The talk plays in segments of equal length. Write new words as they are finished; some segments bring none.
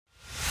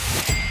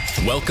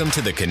Welcome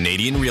to the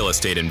Canadian Real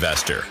Estate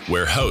Investor,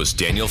 where hosts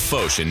Daniel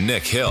Foch and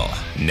Nick Hill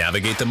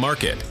navigate the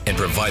market and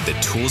provide the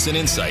tools and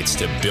insights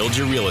to build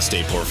your real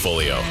estate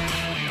portfolio.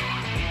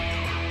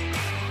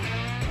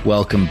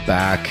 Welcome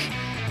back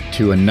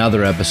to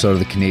another episode of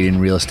the Canadian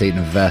Real Estate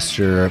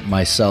Investor.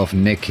 Myself,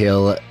 Nick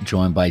Hill,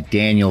 joined by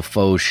Daniel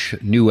Foch.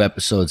 New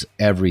episodes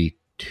every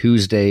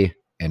Tuesday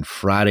and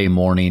Friday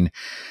morning.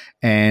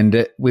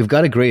 And we've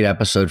got a great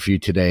episode for you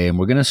today. And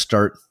we're going to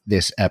start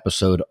this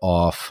episode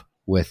off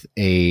with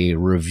a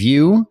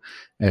review,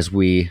 as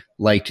we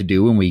like to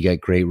do when we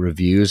get great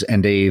reviews,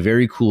 and a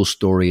very cool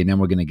story. And then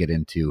we're going to get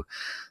into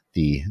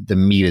the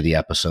meat of the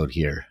episode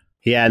here.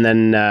 Yeah, and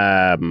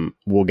then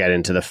we'll get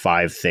into the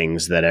 5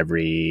 things that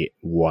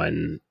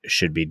everyone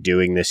should be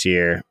doing this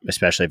year,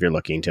 especially if you're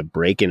looking to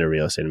break into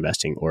real estate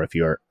investing or if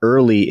you're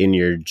early in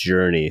your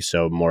journey,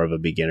 so more of a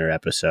beginner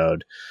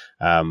episode.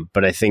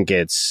 But I think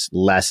it's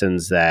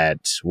lessons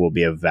that will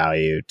be of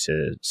value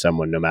to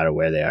someone no matter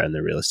where they are in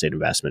the real estate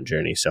investment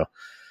journey. So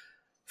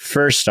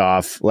first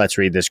off, let's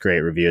read this great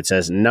review. It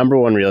says,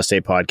 #1 real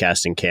estate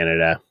podcast in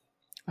Canada.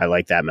 I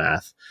like that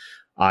math.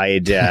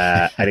 I'd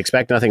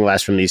expect nothing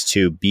less from these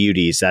two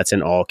beauties. That's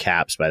in all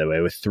caps, by the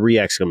way, with 3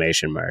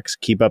 exclamation marks.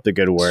 Keep up the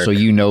good work. So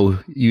you know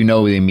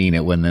they mean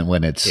it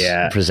when it's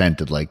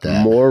presented like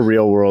that. More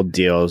real world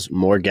deals,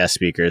 more guest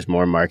speakers,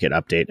 more market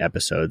update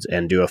episodes,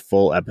 and do a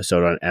full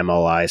episode on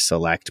MLI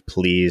Select,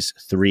 please.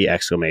 3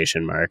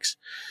 exclamation marks.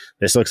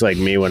 This looks like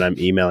me when I'm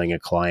emailing a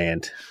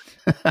client.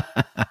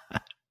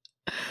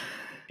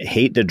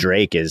 Hate the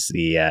Drake is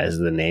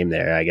the name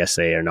there. I guess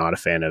they are not a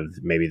fan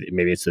of maybe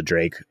it's the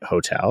Drake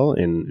Hotel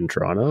in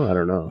Toronto. I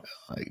don't know.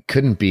 It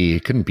couldn't be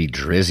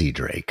Drizzy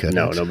Drake. Could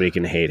No, it? nobody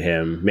can hate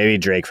him. Maybe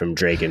Drake from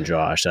Drake and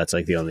Josh. That's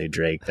like the only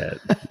Drake that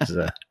is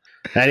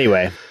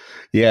anyway.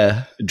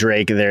 Yeah.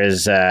 Drake,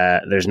 there's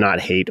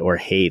not hate or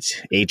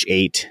hate.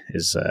 H8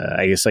 is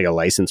I guess like a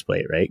license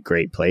plate, right?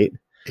 Great plate.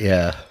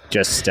 Yeah.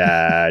 Just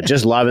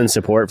love and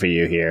support for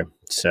you here.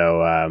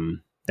 So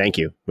thank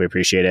you. We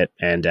appreciate it.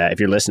 And if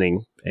you're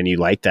listening and you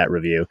like that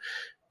review,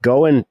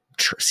 go and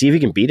see if you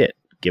can beat it.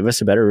 Give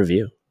us a better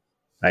review.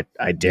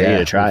 I dare you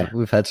to try.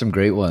 We've had some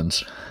great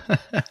ones.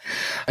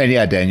 And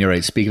yeah, Dan, you're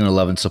right. Speaking of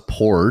love and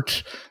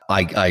support,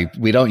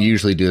 we don't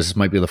usually do this. This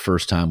might be the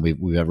first time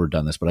we've ever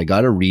done this, but I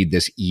got to read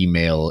this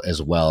email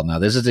as well. Now,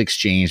 this is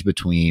exchange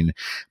between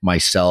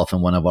myself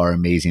and one of our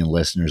amazing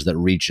listeners that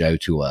reached out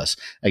to us.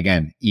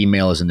 Again,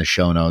 email is in the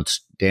show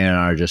notes. Dan and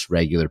I are just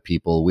regular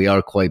people. We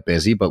are quite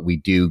busy, but we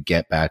do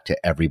get back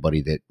to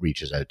everybody that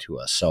reaches out to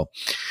us. So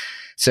it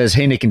says,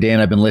 "Hey, Nick and Dan,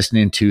 I've been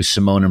listening to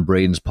Simone and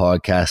Braden's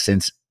podcast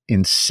since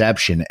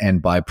inception,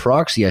 and by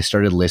proxy, I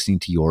started listening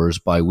to yours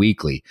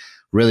bi-weekly.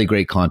 Really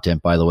great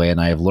content, by the way, and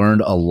I have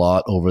learned a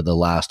lot over the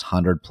last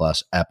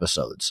 100+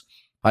 episodes.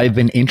 I've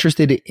been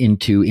interested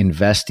into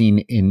investing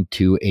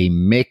into a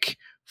MIC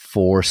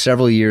for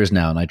several years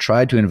now, and I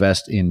tried to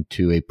invest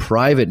into a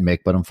private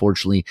MIC, but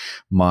unfortunately,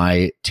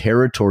 my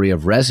territory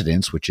of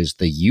residence, which is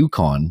the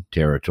Yukon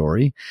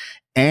territory,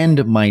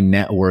 and my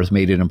net worth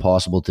made it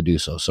impossible to do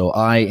so. So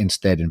I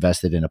instead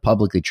invested in a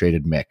publicly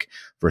traded MIC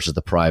versus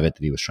the private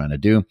that he was trying to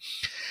do.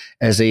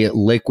 As a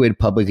liquid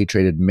publicly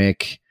traded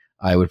MIC,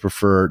 I would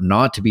prefer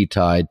not to be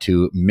tied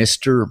to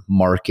Mr.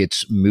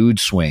 Market's mood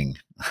swing."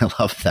 I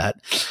love that.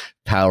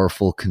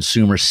 Powerful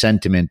consumer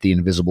sentiment, the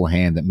invisible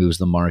hand that moves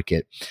the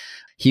market.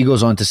 He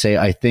goes on to say,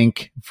 "I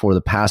think for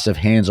the passive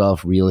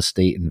hands-off real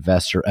estate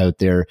investor out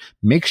there,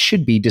 MICs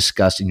should be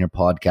discussed in your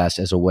podcast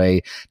as a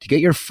way to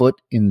get your foot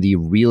in the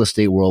real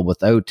estate world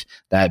without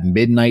that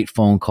midnight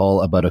phone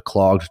call about a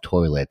clogged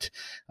toilet."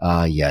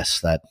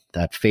 Yes,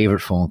 that favorite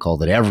phone call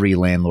that every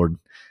landlord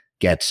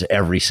gets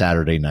every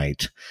Saturday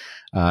night.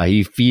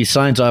 He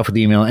signs off with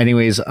the email.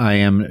 "Anyways, I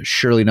am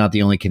surely not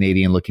the only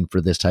Canadian looking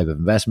for this type of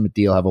investment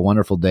deal. Have a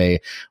wonderful day,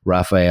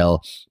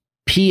 Raphael.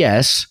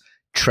 P.S.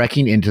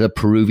 Trekking into the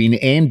Peruvian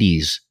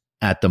Andes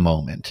at the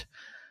moment."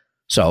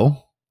 So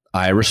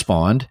I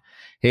respond,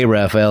 "Hey,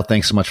 Raphael,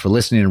 thanks so much for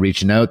listening and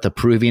reaching out. The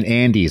Peruvian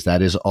Andes,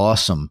 that is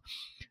awesome.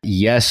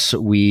 Yes,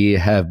 we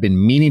have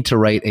been meaning to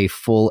write a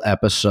full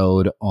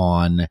episode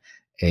on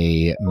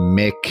a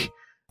MIC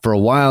for a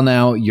while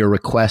now. Your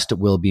request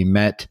will be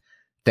met.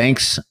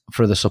 Thanks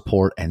for the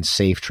support and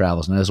safe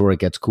travels." And that's where it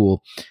gets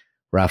cool.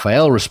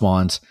 Raphael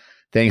responds,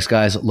 "Thanks,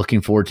 guys. Looking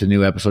forward to a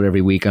new episode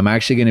every week. I'm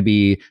actually going to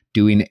be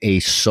doing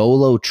a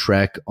solo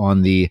trek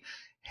on the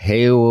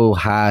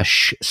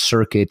Hayahash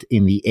circuit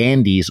in the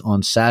Andes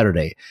on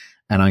Saturday.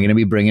 And I'm going to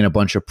be bringing a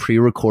bunch of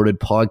pre-recorded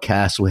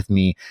podcasts with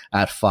me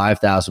at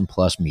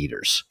 5,000+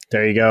 meters."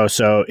 There you go.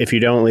 So if you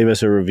don't leave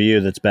us a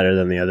review that's better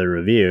than the other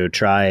review,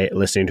 try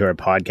listening to our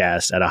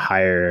podcast at a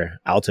higher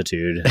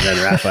altitude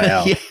than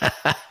Raphael.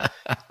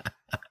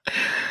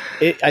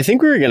 I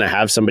think we were going to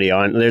have somebody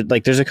on.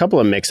 There's a couple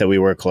of MICs that we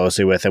work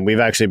closely with, and we've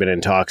actually been in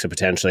talks of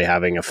potentially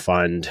having a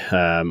fund,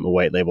 a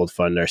white labeled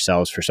fund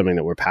ourselves for something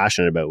that we're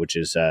passionate about, which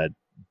is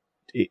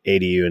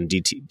ADU and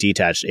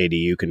detached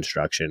ADU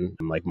construction,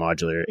 like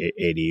modular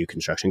ADU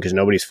construction, because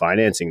nobody's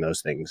financing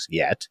those things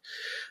yet.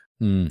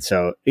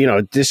 So,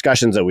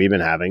 discussions that we've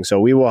been having. So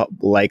we will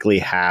likely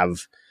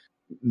have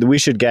we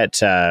should get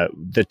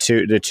the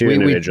two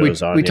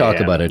individuals on. We talk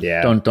about it.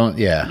 Yeah. Don't.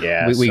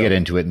 Yeah. We get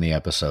into it in the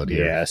episode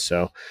here. Yeah.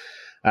 So,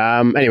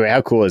 anyway,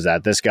 how cool is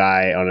that? This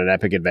guy on an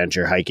epic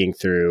adventure hiking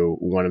through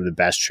one of the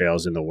best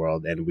trails in the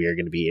world, and we are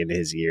going to be in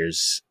his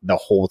ears the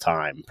whole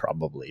time,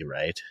 probably,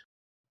 right?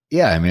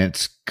 Yeah. I mean,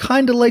 it's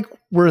kind of like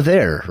we're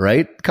there,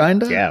 right?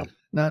 Kind of. Yeah.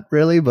 Not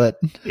really, but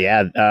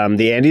yeah.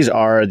 The Andes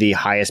are the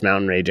highest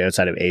mountain range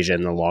outside of Asia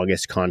and the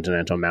longest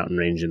continental mountain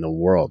range in the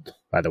world,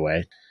 by the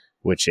way,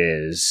 which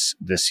is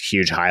this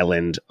huge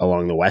highland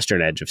along the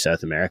western edge of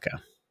South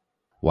America.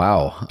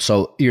 Wow.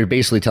 So you're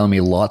basically telling me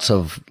lots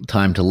of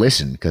time to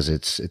listen because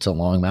it's a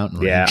long mountain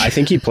range. Yeah, I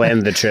think he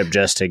planned the trip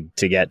just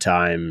to get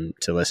time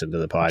to listen to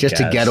the podcast. Just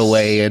to get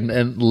away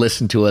and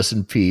listen to us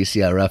in peace.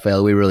 Yeah,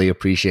 Raphael, we really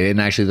appreciate it.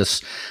 And actually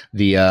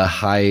the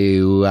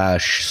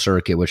Haiuash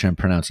circuit, which I'm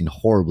pronouncing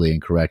horribly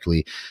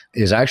incorrectly,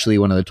 is actually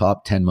one of the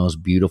top 10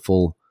 most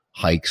beautiful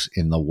hikes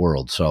in the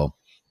world. So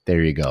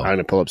there you go. I'm going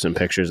to pull up some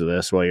pictures of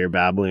this while you're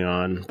babbling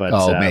on. But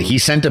man, he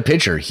sent a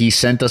picture. He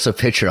sent us a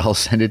picture. I'll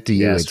send it to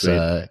you.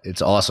 Yeah,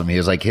 it's awesome. He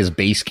was like his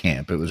base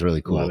camp. It was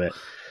really cool. Love it.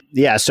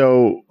 Yeah,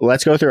 so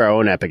let's go through our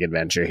own epic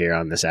adventure here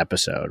on this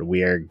episode.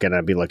 We are going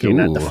to be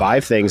looking at the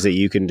 5 things that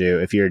you can do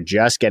if you're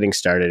just getting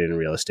started in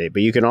real estate.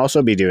 But you can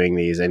also be doing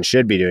these and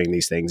should be doing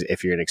these things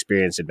if you're an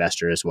experienced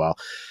investor as well.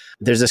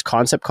 There's this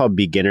concept called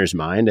beginner's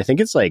mind. I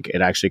think it's like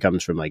it actually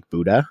comes from like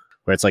Buddha,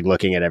 where it's like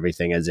looking at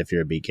everything as if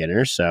you're a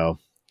beginner. So,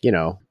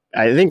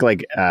 I think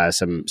like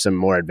some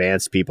more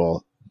advanced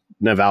people,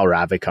 Naval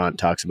Ravikant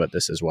talks about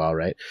this as well,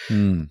 right?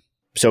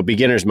 So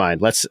beginner's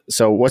mind.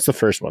 So what's the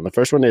first one? The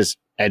first one is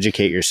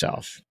educate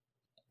yourself.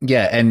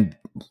 Yeah. And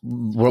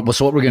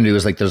so what we're going to do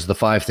is like, there's the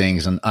 5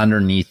 things, and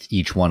underneath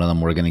each one of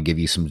them, we're going to give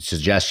you some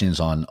suggestions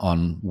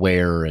on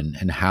where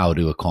and how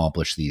to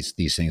accomplish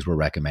these things we're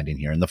recommending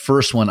here. And the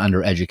first one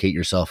under educate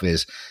yourself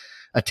is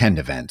attend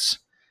events.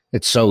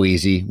 It's so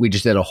easy. We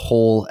just did a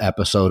whole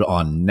episode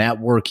on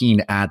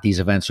networking at these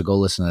events, so go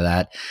listen to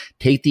that.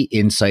 Take the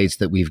insights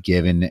that we've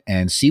given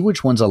and see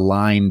which ones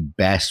align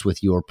best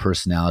with your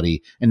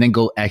personality, and then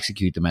go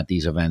execute them at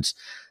these events.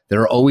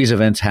 There are always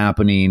events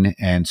happening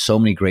and so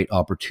many great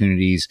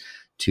opportunities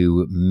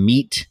to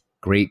meet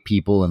great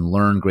people and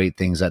learn great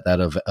things at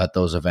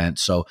those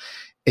events. So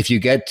if you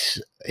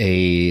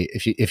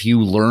if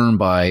you learn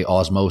by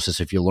osmosis,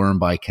 if you learn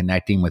by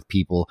connecting with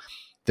people,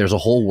 there's a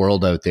whole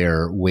world out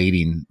there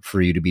waiting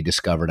for you to be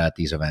discovered at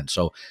these events.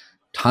 So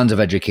tons of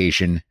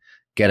education,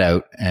 get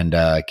out and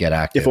get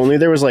active. If only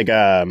there was like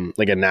a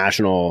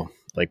national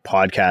like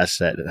podcast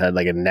that had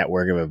like a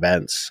network of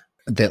events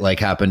that like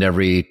happened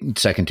every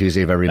second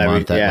Tuesday of every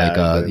month at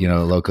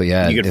local.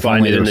 Yeah. You could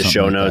find it in the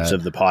show notes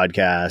of the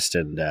podcast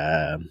and,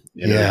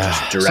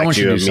 just direct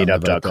you to a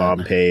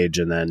meetup.com page,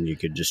 and then you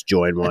could just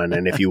join one.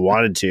 And if you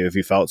wanted to, if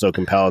you felt so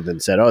compelled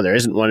and said, oh, there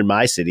isn't one in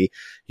my city,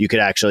 you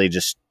could actually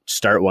just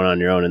start one on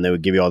your own, and they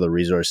would give you all the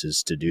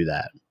resources to do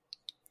that.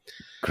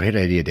 Great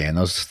idea, Dan.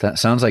 That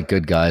sounds like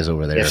good guys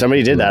over there. If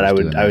somebody did that, I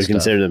would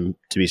consider them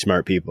to be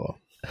smart people.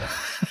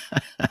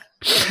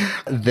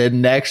 The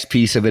next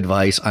piece of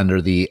advice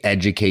under the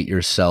educate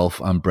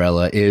yourself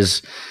umbrella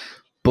is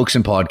books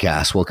and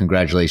podcasts. Well,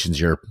 congratulations.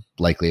 You're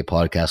likely a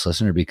podcast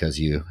listener because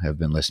you have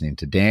been listening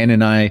to Dan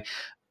and I.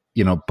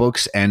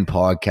 Books and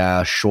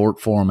podcasts, short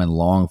form and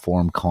long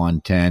form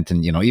content,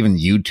 and, even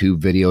YouTube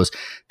videos.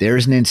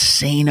 There's an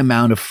insane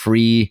amount of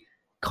free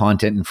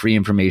content and free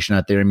information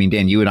out there. I mean,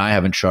 Dan, you and I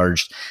haven't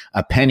charged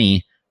a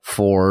penny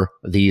for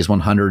these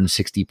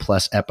 160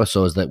 plus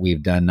episodes that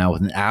we've done now,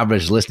 with an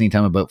average listening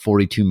time of about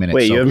 42 minutes.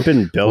 Wait, you haven't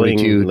been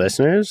billing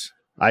listeners?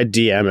 I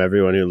DM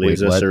everyone who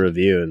leaves us a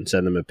review and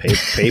send them a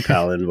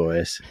PayPal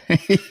invoice.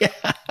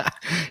 Yeah.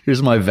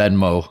 Here's my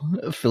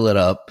Venmo. Fill it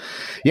up.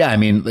 Yeah, I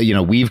mean,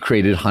 we've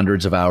created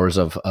hundreds of hours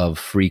of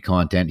free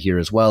content here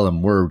as well,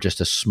 and we're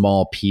just a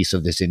small piece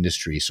of this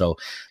industry. So,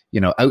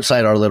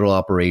 outside our little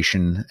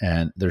operation,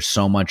 and there's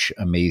so much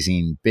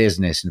amazing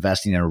business,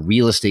 investing in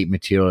real estate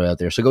material out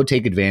there. So go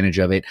take advantage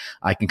of it.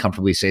 I can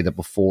comfortably say that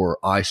before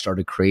I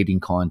started creating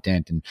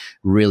content and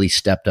really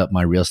stepped up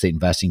my real estate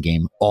investing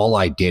game, all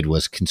I did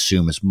was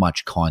consume as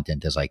much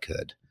content as I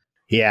could.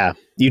 Yeah,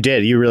 you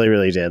did. You really,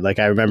 really did. Like,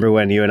 I remember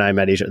when you and I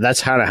met each other,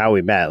 that's kind of how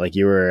we met. Like,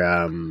 you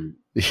were,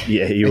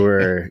 you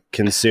were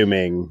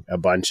consuming a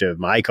bunch of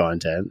my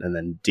content, and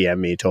then DM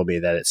me, told me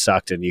that it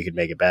sucked and you could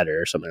make it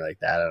better or something like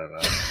that. I don't know.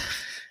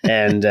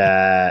 And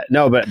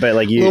no, but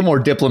like you, a little more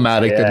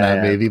diplomatic than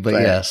that, maybe, but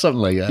yeah,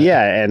 something like that.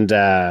 Yeah,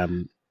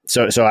 and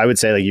so I would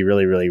say like you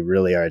really, really,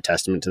 really are a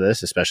testament to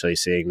this, especially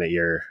seeing that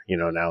you're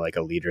now like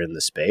a leader in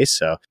the space.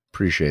 So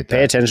appreciate that.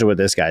 Pay attention to what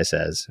this guy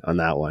says on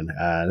that one.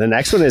 The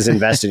next one is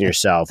invest in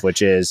yourself,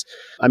 which is,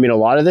 I mean, a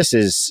lot of this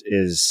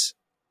is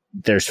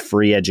there's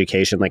free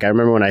education. Like I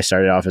remember when I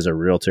started off as a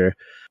realtor,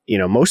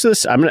 most of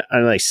this, I'm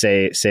gonna like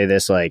say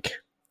this like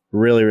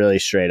really, really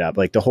straight up,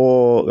 like the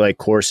whole like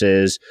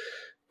courses,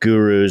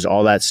 gurus,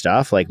 all that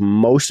stuff. Like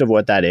most of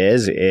what that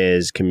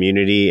is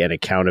community and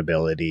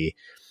accountability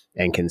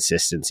and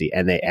consistency,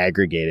 and they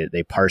aggregate it,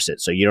 they parse it.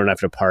 So you don't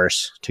have to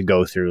parse to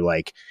go through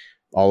like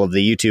all of the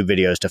YouTube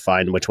videos to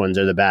find which ones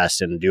are the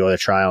best and do a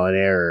trial and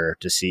error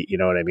to see, you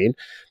know what I mean?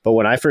 But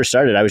when I first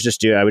started, I would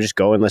just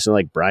go and listen to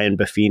like Brian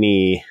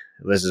Buffini.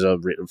 This is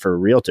for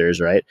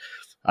realtors, right?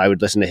 I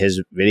would listen to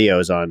his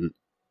videos on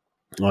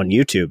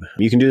YouTube.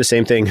 You can do the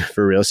same thing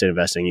for real estate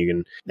investing.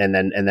 You can,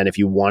 and then if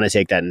you want to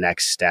take that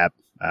next step,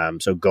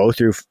 so go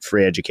through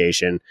free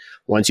education.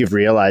 Once you've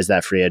realized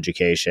that free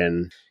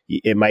education,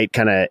 it might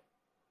kind of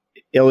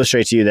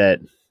illustrate to you that,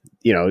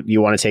 you know,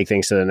 you want to take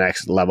things to the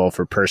next level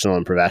for personal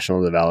and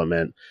professional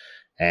development.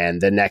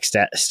 And the next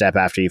step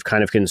after you've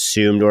kind of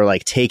consumed or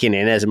like taken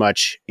in as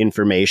much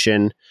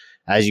information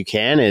as you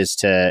can is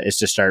to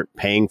start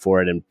paying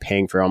for it and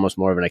paying for almost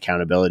more of an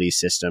accountability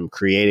system,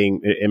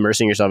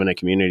 immersing yourself in a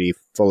community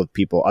full of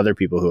people, other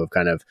people who have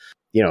kind of,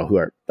 you know, who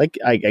are like,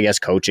 I guess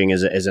coaching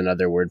is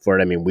another word for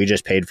it. I mean, we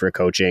just paid for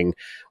coaching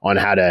on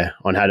how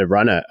to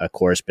run a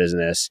course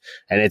business,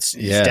 and it's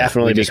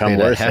definitely become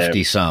worth a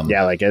hefty it. Sum.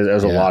 Yeah. Like it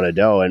was a lot of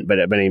dough.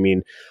 But I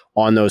mean,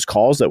 on those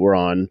calls that we're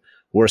on,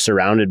 we're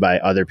surrounded by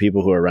other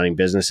people who are running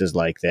businesses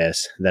like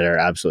this that are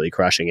absolutely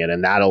crushing it.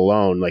 And that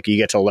alone, like you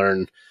get to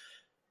learn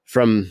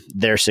from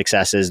their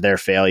successes, their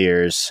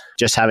failures,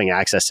 just having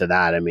access to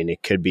that. I mean,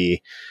 it could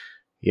be,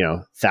 you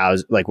know,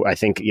 I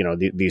think, you know,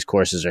 these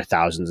courses are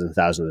thousands and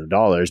thousands of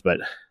dollars, but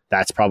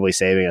that's probably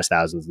saving us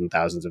thousands and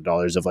thousands of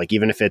dollars of like,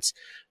 even if it's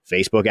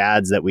Facebook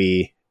ads that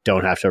we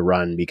don't have to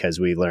run because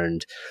we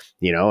learned,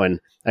 you know. And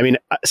I mean,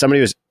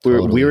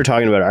 we were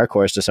talking about our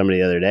course to somebody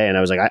the other day, and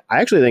I was like,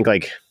 I actually think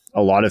like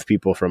a lot of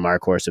people from our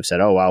course have said,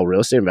 oh, wow,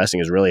 real estate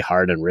investing is really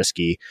hard and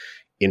risky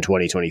in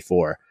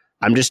 2024.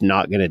 I'm just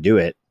not going to do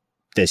it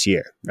this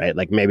year, right?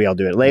 Like maybe I'll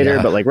do it later,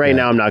 but like right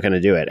now I'm not going to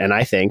do it. And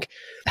I think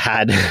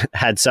had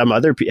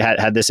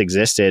this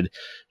existed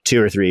 2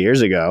 or 3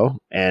 years ago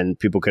and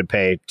people could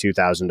pay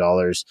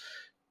 $2,000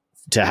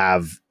 to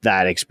have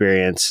that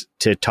experience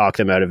to talk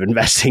them out of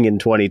investing in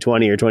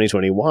 2020 or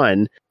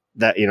 2021,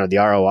 that, you know, the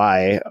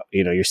ROI,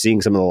 you know, you're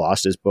seeing some of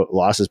the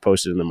losses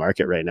posted in the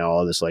market right now,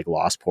 all this like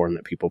loss porn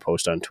that people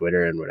post on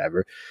Twitter and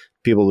whatever,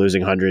 people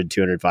losing $100,000,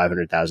 $200,000,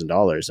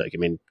 $500,000. Like, I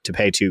mean, to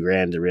pay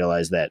 $2,000 to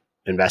realize that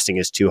investing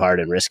is too hard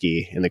and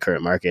risky in the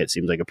current market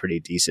seems like a pretty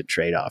decent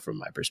trade-off from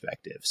my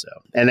perspective. So,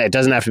 and it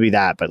doesn't have to be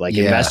that, but like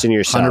invest in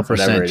yourself,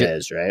 whatever it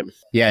is, right?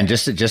 Yeah. And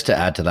just to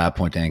add to that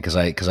point, Dan, because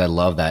I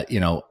love that,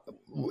 you know,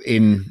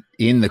 in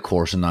the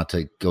course, and not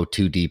to go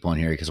too deep on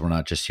here because we're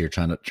not just here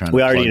trying to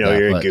we already know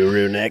you're a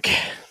guru, Nick.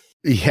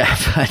 Yeah.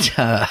 But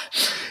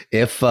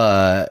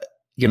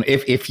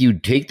if you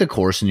take the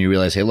course and you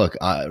realize, hey, look,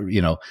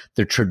 you know,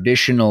 the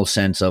traditional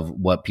sense of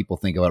what people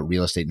think about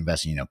real estate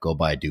investing, you know, go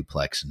buy a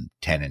duplex and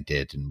tenant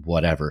it and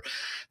whatever,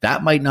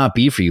 that might not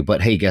be for you.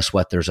 But hey, guess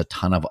what? There's a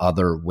ton of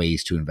other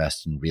ways to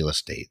invest in real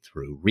estate,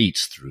 through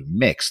REITs, through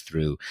mix,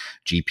 through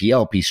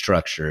GPLP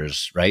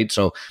structures, right?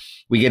 So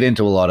we get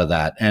into a lot of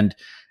that. And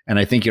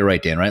I think you're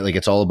right, Dan, right? Like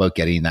it's all about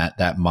getting that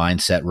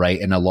mindset right.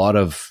 And a lot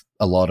of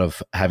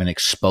having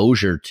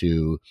exposure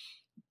to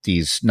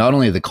these, not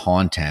only the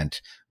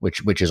content,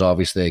 which is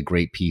obviously a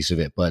great piece of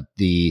it, but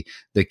the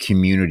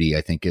community,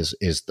 I think is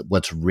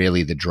what's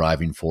really the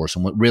driving force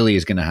and what really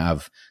is going to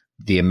have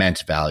the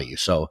immense value.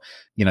 So,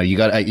 you know,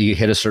 you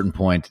hit a certain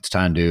point, it's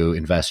time to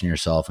invest in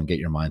yourself and get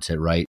your mindset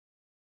right.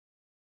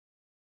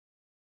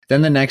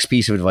 Then the next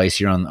piece of advice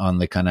here on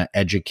the kind of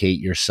educate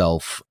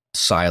yourself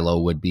silo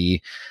would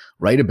be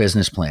write a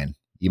business plan.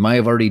 You might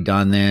have already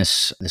done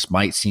this. This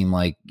might seem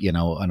like, you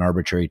know, an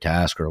arbitrary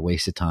task or a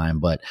waste of time,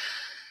 but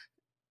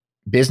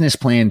business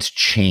plans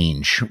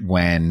change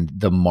when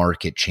the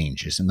market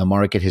changes, and the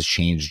market has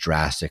changed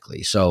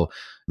drastically. So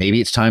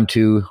maybe it's time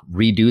to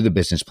redo the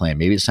business plan.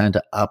 Maybe it's time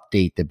to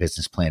update the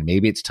business plan.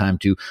 Maybe it's time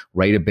to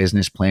write a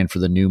business plan for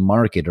the new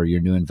market or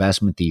your new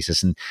investment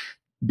thesis. And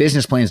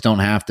business plans don't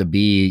have to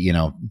be, you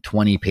know,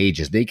 20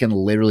 pages. They can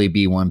literally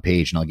be 1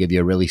 page. And I'll give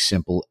you a really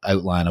simple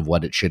outline of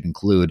what it should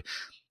include.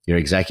 Your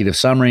executive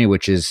summary,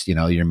 which is, you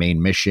know, your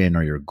main mission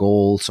or your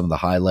goal, some of the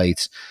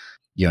highlights.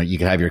 You know, you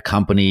could have your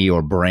company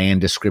or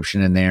brand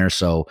description in there.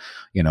 So,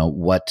 you know,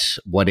 what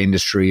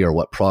industry or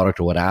what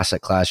product or what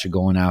asset class you're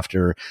going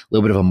after, a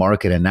little bit of a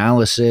market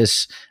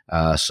analysis.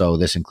 So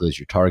this includes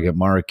your target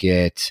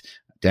market,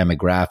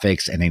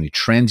 demographics, and any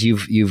trends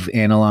you've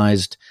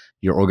analyzed,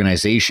 your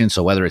organization.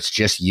 So whether it's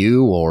just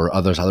you or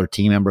other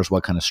team members,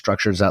 what kind of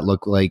structure does that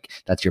look like?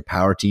 That's your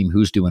power team.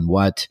 Who's doing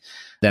what?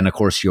 Then, of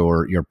course,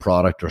 your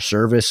product or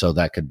service. So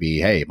that could be,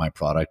 hey, my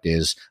product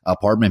is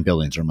apartment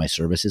buildings, or my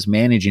service is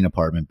managing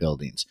apartment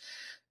buildings.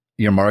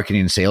 Your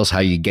marketing and sales, how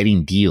are you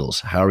getting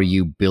deals? How are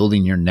you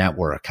building your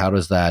network? How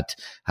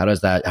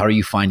are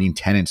you finding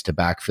tenants to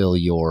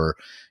backfill your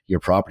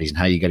properties, and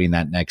how are you getting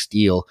that next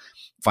deal?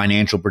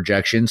 Financial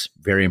projections,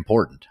 very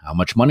important. How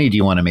much money do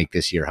you want to make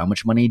this year? How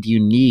much money do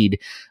you need?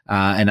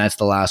 And that's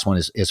the last one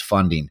is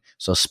funding.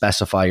 So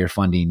specify your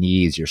funding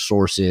needs, your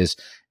sources,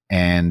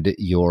 and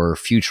your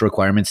future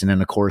requirements. And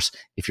then, of course,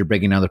 if you're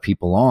bringing other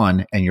people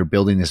on and you're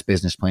building this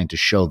business plan to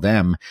show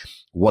them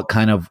what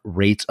kind of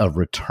rates of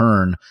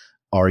return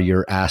are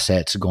your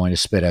assets going to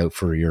spit out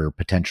for your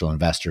potential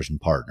investors and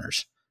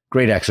partners.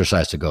 Great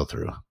exercise to go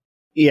through.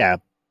 Yeah.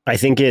 I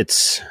think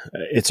it's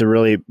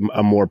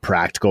a more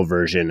practical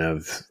version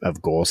of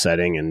goal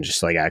setting, and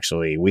just like,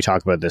 actually, we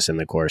talk about this in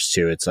the course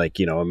too. It's like,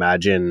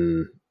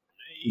 imagine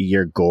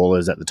your goal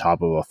is at the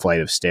top of a flight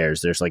of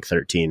stairs. There's like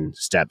 13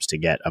 steps to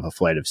get up a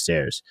flight of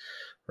stairs,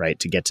 right?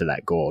 To get to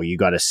that goal, you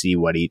got to see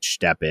what each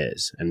step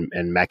is and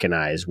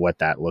mechanize what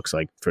that looks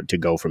like to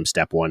go from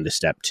step 1 to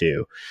step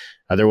 2.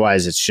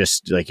 Otherwise, it's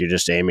just like you're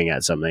just aiming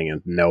at something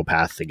and no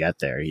path to get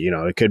there.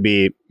 It could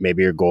be,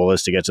 maybe your goal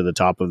is to get to the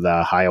top of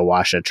the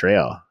Hiawatha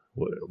Trail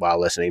while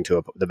listening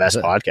to the best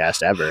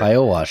podcast ever.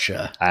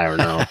 Hiawatha. I don't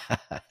know.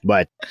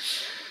 But,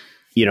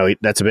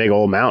 that's a big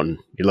old mountain.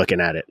 You're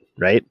looking at it,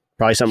 right?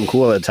 Probably something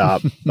cool at the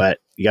top, but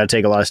you got to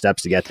take a lot of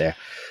steps to get there.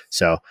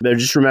 So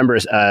just remember,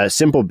 a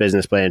simple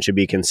business plan should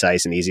be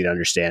concise and easy to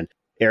understand.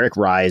 Eric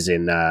Ries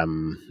in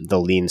the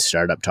Lean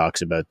Startup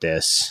talks about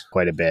this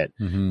quite a bit.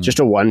 Mm-hmm. Just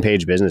a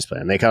one-page business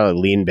plan. They call it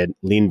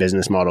Lean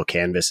Business Model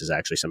Canvas is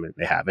actually something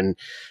they have. And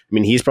I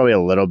mean, he's probably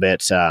a little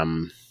bit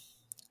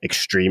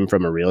extreme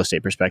from a real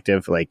estate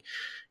perspective. Like,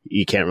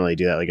 you can't really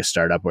do that like a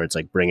startup where it's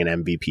like bring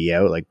an MVP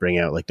out, like bring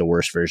out like the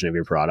worst version of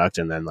your product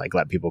and then like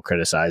let people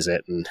criticize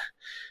it and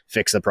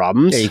fix the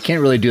problems. Yeah, you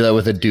can't really do that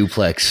with a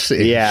duplex.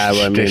 Yeah,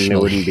 well, I mean, it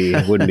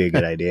wouldn't be a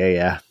good idea.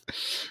 Yeah.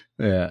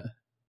 Yeah.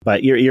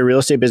 But your real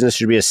estate business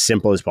should be as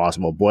simple as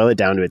possible. Boil it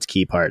down to its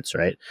key parts,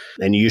 right?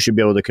 And you should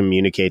be able to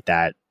communicate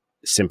that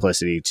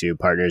simplicity to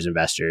partners,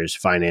 investors,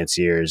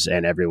 financiers,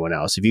 and everyone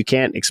else. If you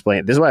can't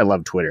explain, this is why I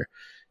love Twitter.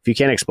 If you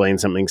can't explain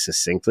something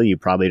succinctly, you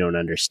probably don't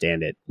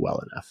understand it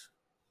well enough.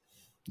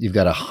 You've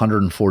got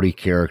 140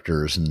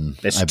 characters, and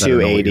it's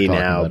 280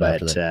 now.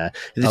 But it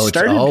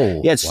started.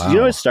 Wow.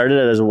 It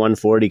started as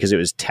 140 because it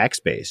was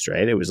text based,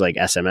 right? It was like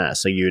SMS.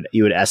 So you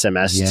would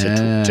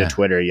SMS to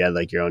Twitter. You had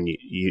like your own.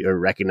 You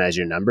recognize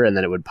your number, and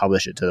then it would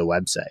publish it to the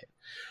website.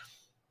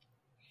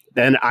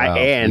 Then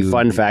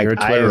fun fact,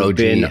 I have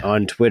been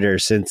on Twitter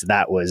since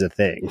that was a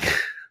thing.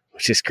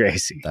 Which is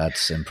crazy.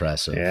 That's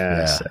impressive.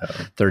 Yeah. So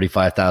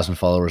 35,000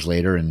 followers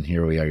later, and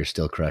here we are. You're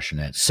still crushing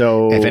it.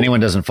 So if anyone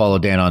doesn't follow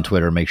Dan on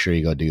Twitter, make sure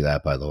you go do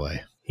that, by the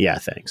way. Yeah,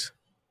 thanks.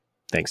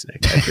 Thanks,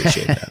 Nick. I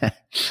appreciate that.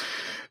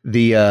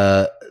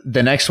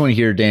 The next one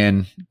here,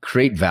 Dan,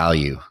 create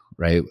value,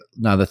 right?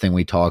 Another thing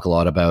we talk a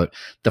lot about.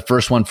 The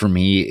first one for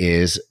me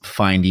is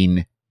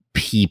finding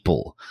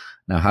people.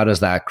 Now, how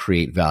does that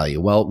create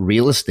value? Well,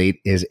 real estate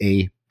is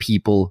a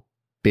people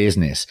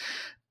business.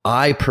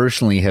 I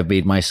personally have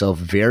made myself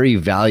very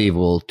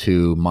valuable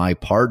to my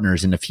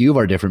partners in a few of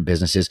our different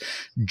businesses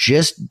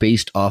just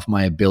based off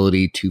my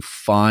ability to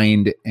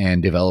find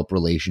and develop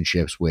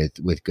relationships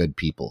with good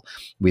people.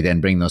 We then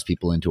bring those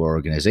people into our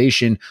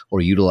organization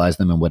or utilize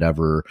them in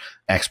whatever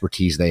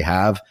expertise they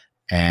have.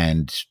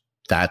 And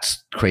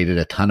that's created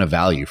a ton of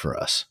value for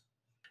us.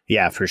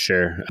 Yeah, for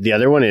sure. The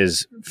other one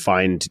is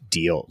find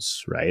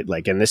deals, right?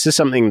 Like, and this is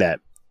something that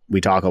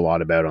we talk a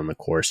lot about on the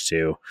course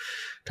too.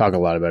 Talk a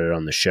lot about it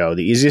on the show.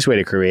 The easiest way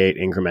to create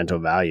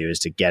incremental value is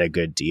to get a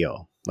good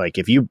deal. Like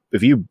if you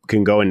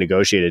can go and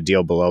negotiate a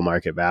deal below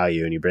market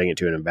value and you bring it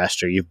to an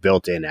investor, you've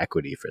built in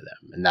equity for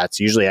them. And that's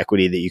usually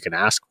equity that you can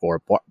ask for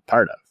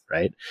part of,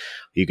 right?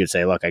 You could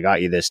say, look, I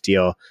got you this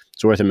deal.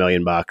 It's worth $1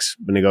 million, but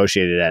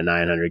negotiated at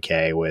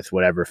 $900K with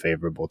whatever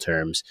favorable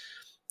terms.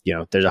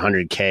 There's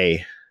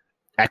 $100K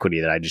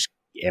equity that I just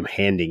am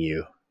handing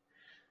you.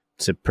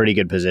 It's a pretty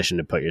good position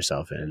to put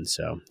yourself in.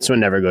 So this one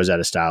never goes out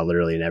of style,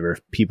 literally never.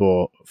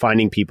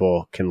 Finding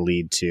people can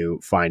lead to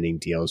finding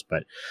deals,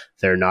 but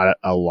there are not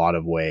a lot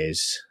of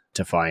ways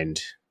to find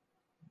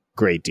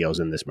great deals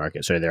in this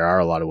market. So there are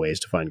a lot of ways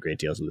to find great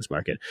deals in this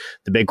market.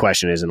 The big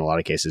question is, in a lot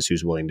of cases,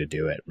 who's willing to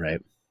do it,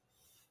 right?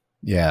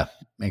 Yeah,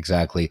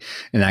 exactly.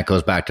 And that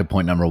goes back to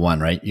point number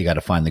one, right? You got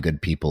to find the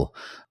good people.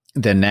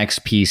 The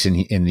next piece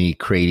in the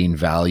creating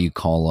value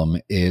column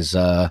is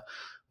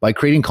by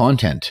creating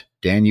content.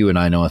 Dan, you and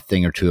I know a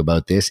thing or two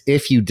about this.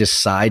 If you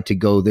decide to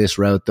go this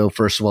route, though,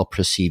 first of all,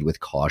 proceed with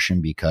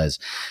caution because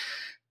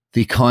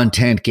the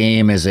content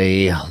game is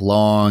a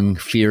long,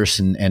 fierce,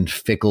 and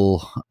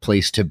fickle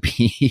place to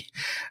be.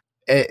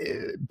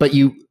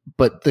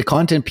 But the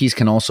content piece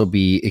can also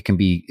be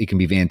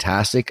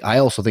fantastic. I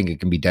also think it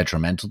can be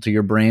detrimental to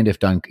your brand if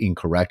done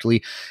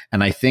incorrectly.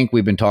 And I think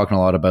we've been talking a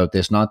lot about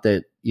this, not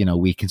that,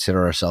 we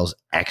consider ourselves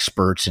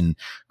experts in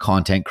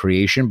content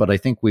creation, but I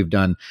think we've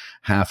done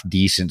half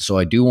decent. So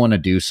I do want to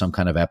do some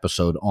kind of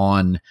episode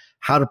on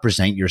how to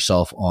present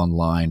yourself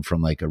online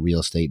from like a real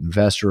estate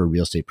investor or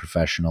real estate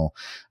professional,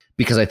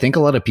 because I think a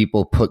lot of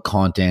people put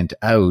content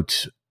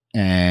out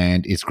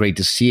and it's great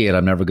to see it.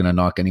 I'm never going to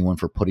knock anyone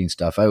for putting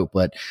stuff out,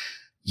 but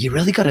you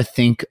really got to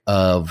think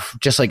of,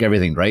 just like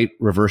everything, right?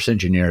 Reverse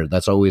engineer.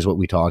 That's always what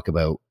we talk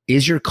about.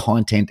 Is your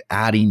content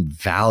adding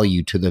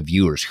value to the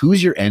viewers?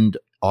 Who's your end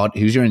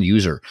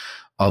user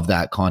of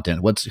that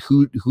content?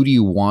 Who do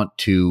you want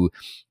to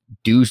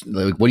do?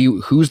 Like,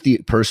 who's the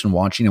person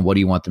watching and what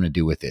do you want them to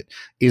do with it?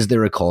 Is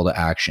there a call to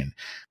action?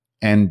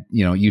 And,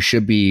 you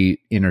should be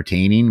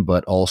entertaining,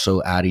 but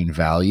also adding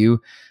value.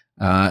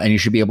 And you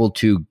should be able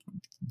to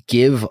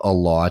give a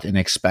lot and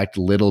expect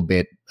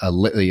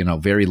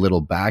very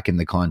little back in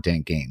the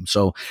content game.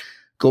 So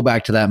go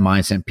back to that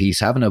mindset piece,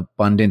 have an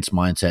abundance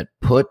mindset,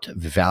 put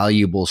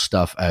valuable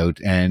stuff out,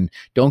 and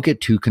don't get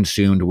too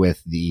consumed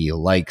with the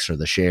likes or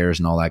the shares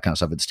and all that kind of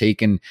stuff. It's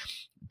taken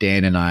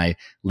Dan and I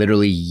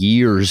literally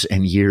years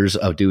and years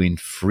of doing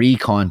free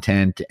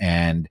content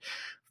and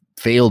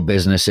failed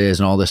businesses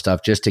and all this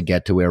stuff just to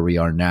get to where we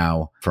are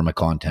now from a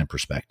content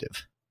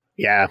perspective.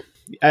 Yeah.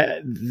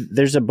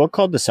 There's a book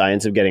called The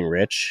Science of Getting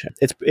Rich.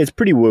 It's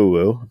pretty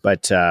woo-woo,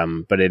 but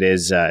it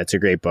is it's a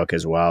great book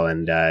as well.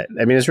 And I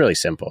mean, it's really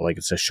simple. Like,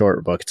 it's a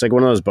short book. It's like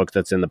one of those books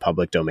that's in the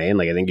public domain.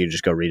 Like, I think you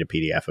just go read a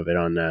PDF of it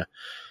on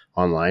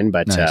online.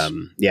 But Nice.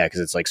 yeah, because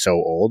it's like so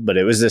old. But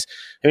it was this.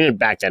 I mean,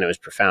 back then it was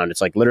profound.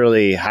 It's like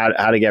literally how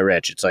to get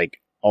rich. It's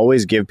like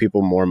always give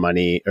people more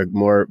money or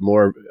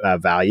more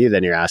value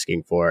than you're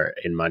asking for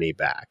in money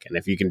back. And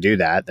if you can do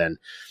that, then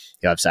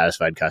you'll have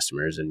satisfied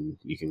customers and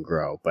you can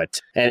grow. But,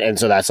 and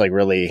so that's like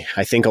really,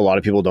 I think a lot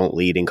of people don't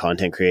lead in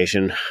content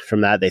creation from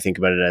that. They think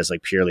about it as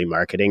like purely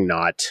marketing,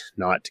 not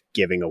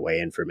giving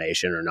away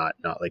information or not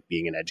like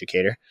being an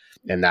educator.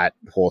 And that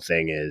whole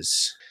thing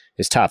is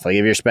tough. Like,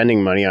 if you're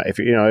spending money on, if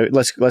you know,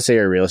 let's say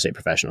you're a real estate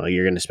professional,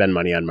 you're going to spend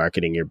money on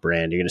marketing your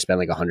brand. You're going to spend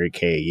like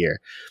 $100K a year.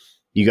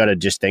 You got to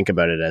just think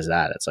about it as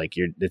that. It's like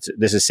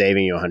this is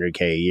saving you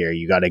 $100K a year.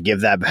 You got to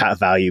give that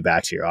value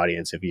back to your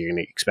audience if you're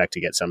going to expect to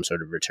get some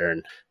sort of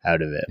return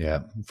out of it.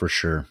 Yeah, for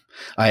sure.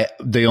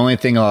 The only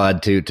thing I'll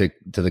add to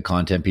the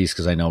content piece,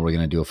 because I know we're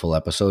going to do a full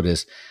episode,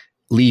 is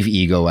leave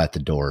ego at the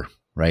door.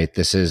 Right.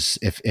 This is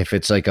if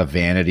it's like a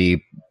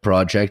vanity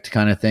project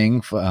kind of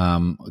thing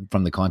from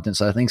the content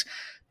side of things,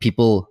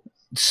 people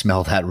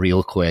smell that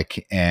real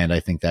quick, and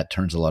I think that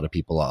turns a lot of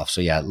people off. So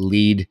yeah,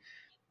 lead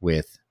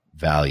with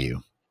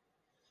value.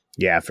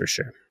 Yeah, for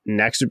sure.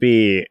 Next would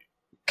be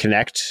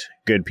connect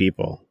good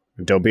people.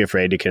 Don't be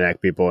afraid to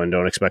connect people and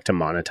don't expect to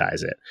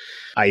monetize it.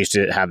 I used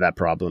to have that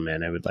problem,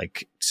 man. I would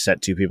like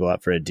set two people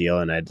up for a deal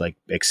and I'd like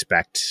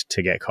expect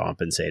to get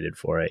compensated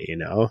for it, you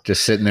know?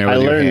 Just sitting there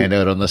with your hand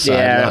out on the side.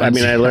 Yeah, I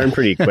mean, I learned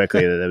pretty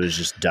quickly that was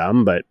just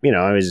dumb, but you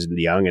know, I was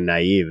young and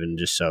naive and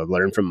just so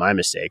learn from my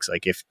mistakes.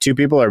 Like, if two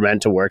people are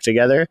meant to work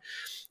together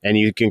and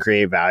you can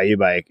create value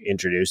by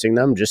introducing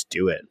them, just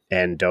do it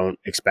and don't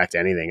expect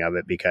anything of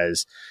it,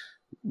 because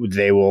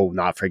they will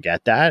not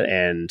forget that,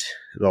 and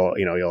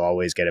you'll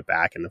always get it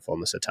back in the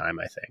fullness of time.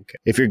 I think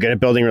if you're good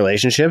at building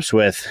relationships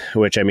with,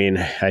 which I mean,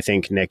 I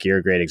think Nick, you're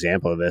a great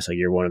example of this. Like,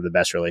 you're one of the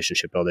best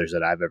relationship builders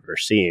that I've ever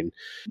seen,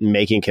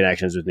 making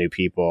connections with new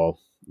people,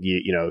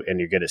 you know, and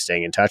you're good at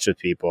staying in touch with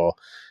people.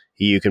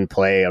 You can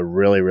play a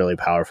really, really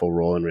powerful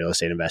role in real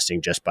estate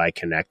investing just by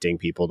connecting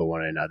people to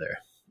one another.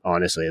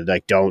 Honestly,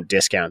 like, don't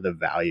discount the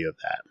value of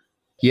that.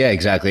 Yeah,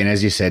 exactly. And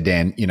as you said,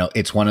 Dan, you know,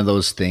 it's one of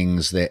those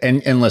things that,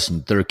 and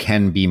listen, there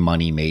can be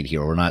money made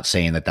here. We're not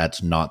saying that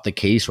that's not the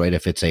case, right?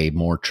 If it's a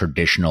more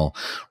traditional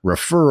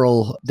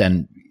referral,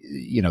 then,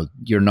 you know,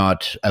 you're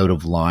not out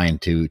of line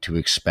to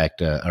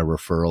expect a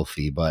referral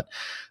fee. But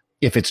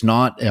if it's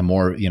not a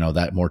more, you know,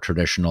 that more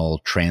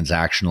traditional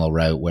transactional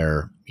route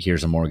where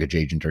here's a mortgage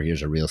agent or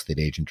here's a real estate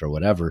agent or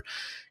whatever,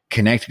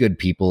 connect good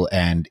people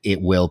and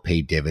it will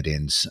pay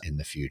dividends in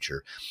the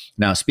future.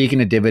 Now, speaking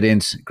of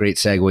dividends, great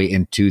segue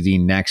into the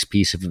next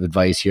piece of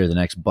advice here, the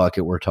next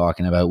bucket we're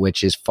talking about,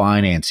 which is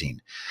financing.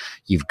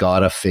 You've got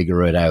to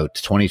figure it out.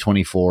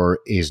 2024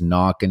 is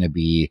not going to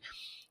be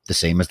the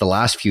same as the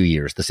last few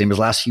years, the same as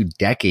last few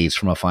decades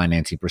from a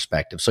financing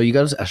perspective. So you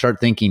got to start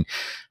thinking,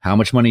 how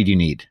much money do you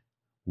need?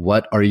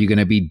 What are you going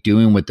to be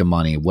doing with the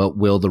money? What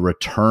will the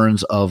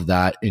returns of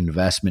that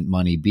investment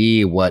money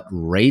be? What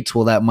rates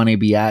will that money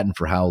be at and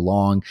for how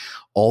long?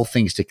 All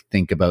things to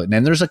think about. And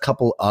then there's a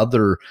couple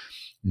other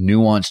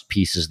nuanced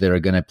pieces that are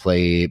going to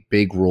play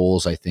big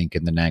roles, I think,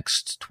 in the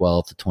next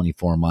 12 to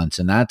 24 months.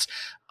 And that's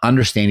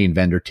understanding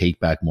vendor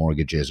take-back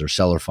mortgages or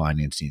seller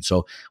financing.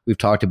 So we've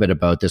talked a bit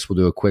about this. We'll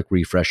do a quick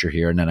refresher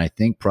here. And then I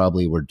think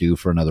probably we're due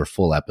for another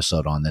full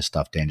episode on this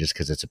stuff, Dan, just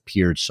because it's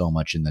appeared so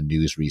much in the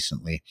news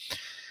recently.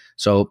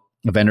 So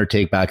a vendor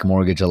take-back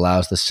mortgage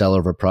allows the seller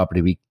of a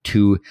property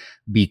to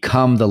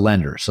become the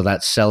lender. So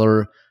that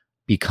seller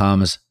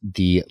becomes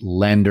the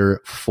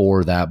lender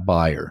for that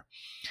buyer.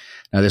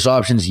 Now, this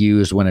option is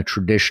used when a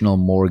traditional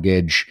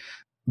mortgage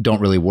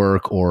don't really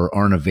work or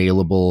aren't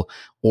available,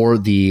 or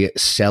the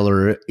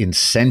seller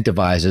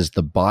incentivizes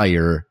the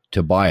buyer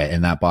to buy it,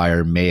 and that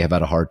buyer may have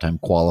had a hard time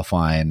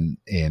qualifying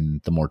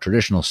in the more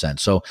traditional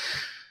sense. So,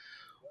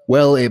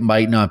 well, it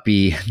might not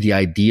be the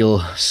ideal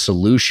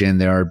solution.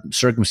 There are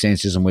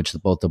circumstances in which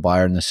both the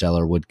buyer and the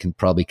seller can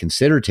probably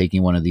consider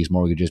taking one of these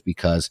mortgages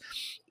because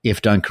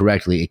if done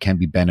correctly, it can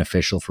be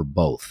beneficial for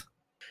both.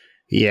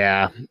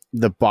 Yeah,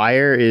 the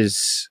buyer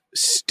is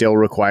still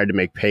required to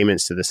make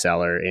payments to the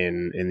seller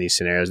in these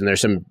scenarios. And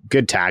there's some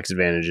good tax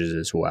advantages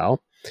as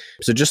well.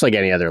 So just like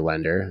any other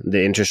lender,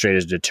 the interest rate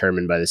is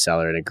determined by the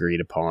seller and agreed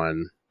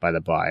upon by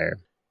the buyer.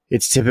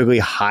 It's typically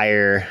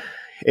higher.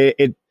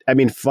 I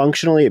mean,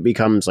 functionally, it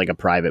becomes like a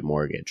private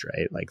mortgage,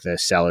 right? Like the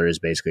seller is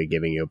basically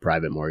giving you a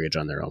private mortgage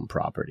on their own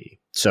property.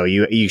 So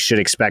you should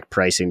expect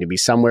pricing to be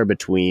somewhere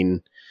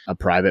between a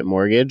private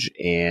mortgage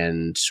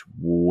and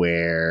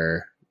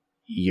where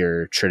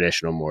your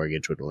traditional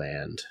mortgage would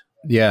land.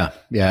 Yeah.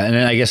 Yeah. And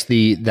then I guess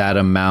that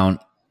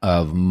amount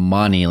of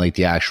money, like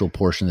the actual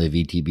portion of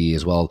the VTB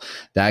as well,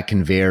 that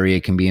can vary.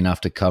 It can be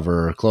enough to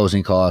cover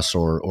closing costs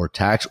or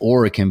tax,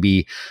 or it can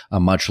be a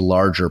much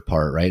larger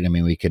part, right? I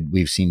mean,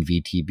 we've seen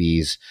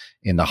VTBs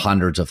in the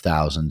hundreds of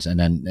thousands,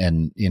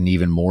 and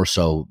even more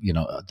so,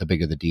 the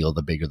bigger the deal,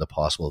 the bigger the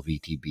possible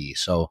VTB.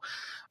 So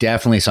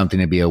definitely something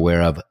to be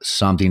aware of,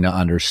 something to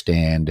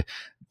understand.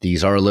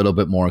 These are a little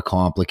bit more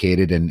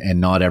complicated, and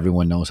not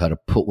everyone knows how to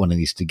put one of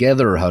these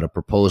together or how to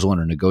propose one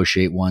or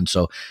negotiate one.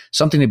 So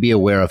something to be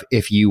aware of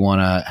if you want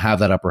to have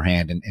that upper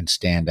hand and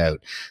stand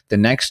out. The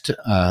next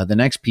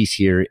piece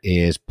here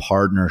is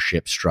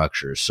partnership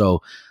structures.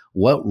 So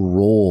what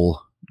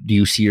role do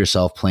you see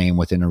yourself playing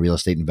within a real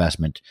estate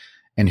investment?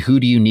 And who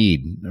do you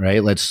need,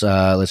 right? Let's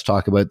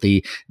talk about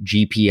the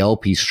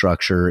GPLP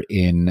structure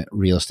in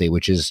real estate,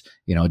 which is,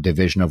 a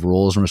division of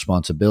roles and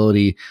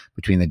responsibility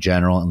between the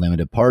general and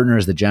limited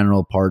partners. The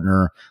general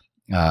partner,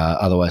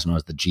 otherwise known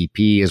as the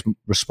GP, is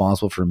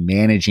responsible for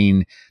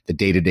managing the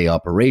day-to-day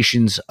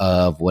operations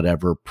of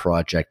whatever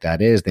project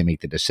that is. They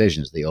make the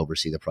decisions. They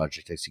oversee the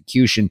project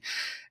execution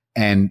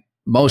and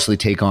mostly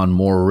take on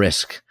more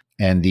risk.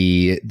 And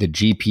the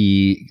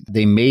GP,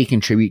 they may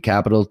contribute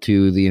capital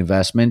to the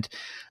investment,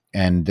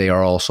 and they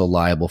are also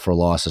liable for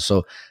losses.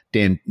 So,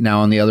 Dan,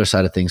 now on the other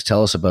side of things,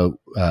 tell us about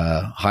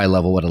high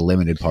level what a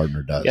limited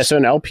partner does. Yeah, so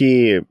an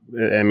LP,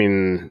 I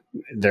mean,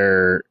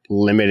 they're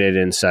limited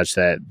in such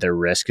that their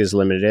risk is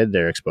limited,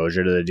 their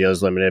exposure to the deal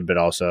is limited, but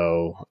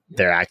also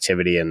their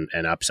activity and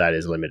upside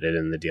is limited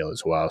in the deal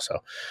as well. So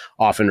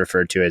often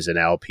referred to as an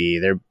LP,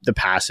 they're the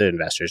passive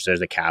investors,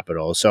 there's the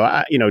capital. So,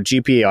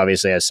 GP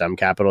obviously has some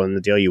capital in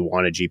the deal. You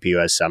want a GP who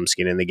has some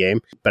skin in the game.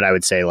 But I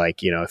would say,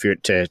 if you're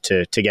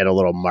to get a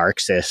little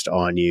Marxist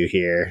on you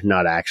here,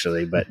 not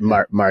actually, but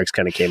Marx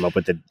kind of came up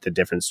with the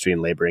difference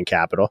between labor and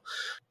capital.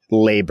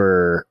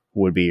 Labor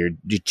would be your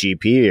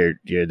GP,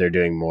 or they're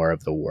doing more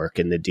of the work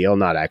in the deal,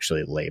 not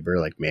actually labor,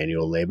 like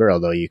manual labor,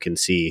 although you can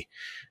see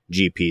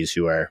GPs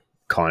who are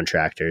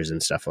contractors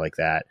and stuff like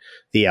that.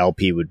 The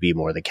LP would be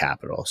more the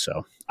capital.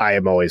 So I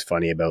am always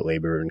funny about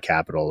labor and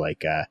capital.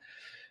 Like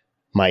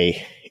my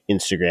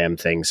Instagram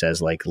thing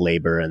says like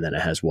labor, and then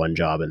it has one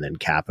job, and then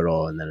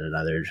capital, and then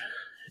another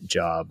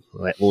job,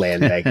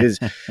 land bank.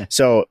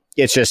 So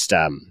it's just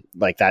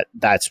like that.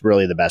 That's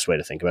really the best way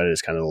to think about it,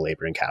 is kind of the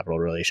labor and capital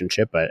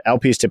relationship. But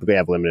LPs typically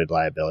have limited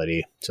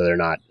liability, so they're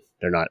not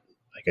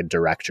like a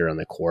director on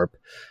the corp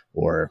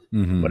or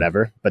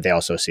whatever, but they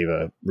also receive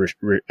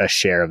a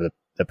share of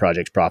the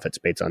project's profits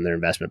based on their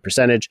investment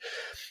percentage.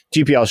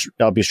 GP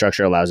LP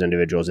structure allows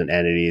individuals and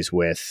entities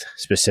with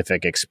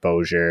specific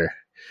exposure,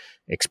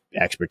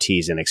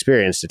 expertise, and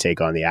experience to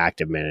take on the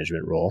active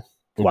management role,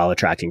 while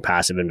attracting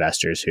passive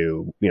investors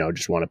who,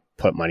 just want to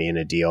put money in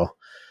a deal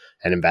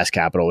and invest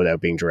capital without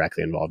being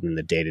directly involved in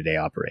the day-to-day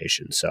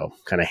operations. So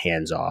kind of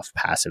hands-off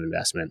passive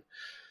investment.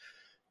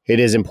 It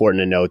is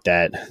important to note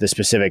that the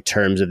specific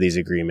terms of these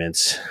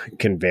agreements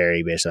can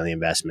vary based on the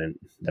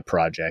investment, the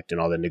project, and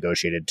all the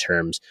negotiated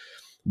terms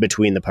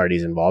between the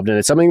parties involved. And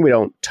it's something we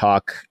don't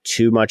talk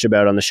too much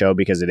about on the show,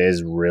 because it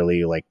is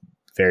really like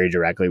very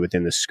directly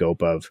within the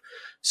scope of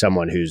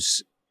someone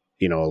who's,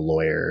 a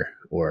lawyer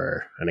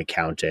or an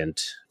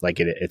accountant. Like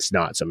it's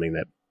not something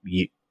that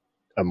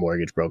a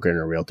mortgage broker and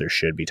a realtor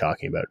should be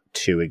talking about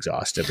too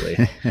exhaustively.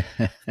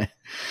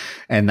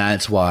 And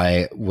that's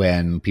why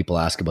when people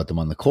ask about them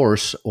on the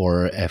course,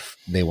 or if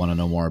they want to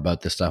know more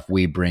about this stuff,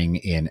 we bring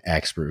in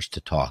experts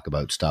to talk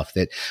about stuff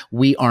that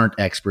we aren't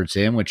experts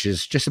in, which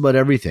is just about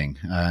everything.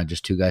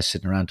 Just two guys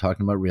sitting around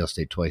talking about real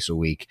estate twice a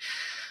week.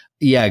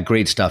 Yeah,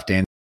 great stuff,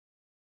 Dan.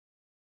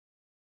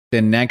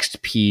 The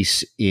next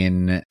piece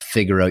in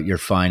figure out your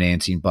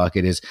financing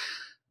bucket is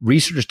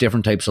research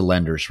different types of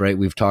lenders, right?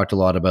 We've talked a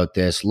lot about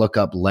this. Look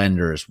up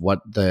lenders,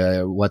 what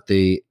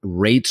the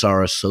rates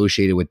are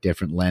associated with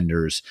different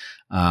lenders.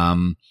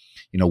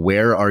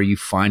 Where are you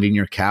finding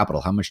your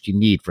capital? How much do you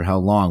need? For how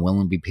long? When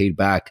will it be paid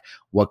back?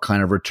 What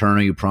kind of return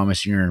are you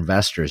promising your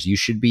investors? You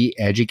should be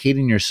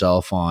educating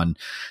yourself on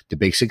the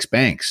big six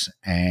banks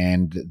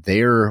and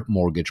their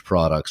mortgage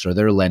products or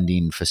their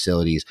lending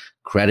facilities,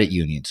 credit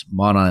unions,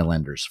 monoline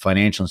lenders,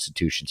 financial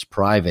institutions,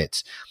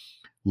 privates.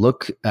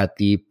 Look at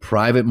the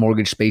private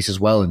mortgage space as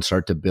well and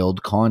start to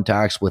build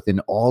contacts within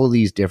all of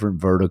these different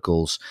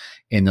verticals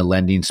in the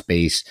lending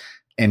space,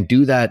 and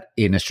do that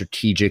in a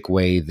strategic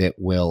way that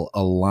will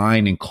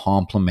align and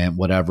complement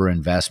whatever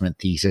investment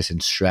thesis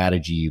and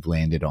strategy you've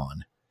landed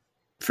on.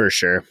 For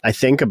sure. I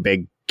think a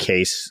big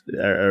case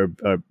or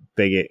a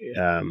big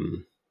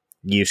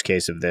use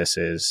case of this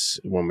is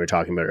when we were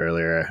talking about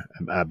earlier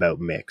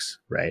about mix,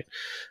 right?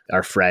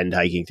 Our friend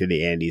hiking through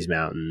the Andes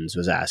Mountains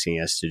was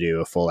asking us to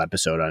do a full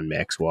episode on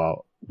mix.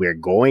 Well, we're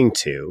going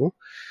to,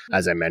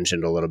 as I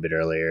mentioned a little bit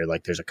earlier,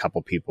 like there's a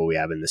couple people we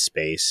have in the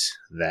space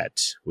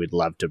that we'd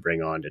love to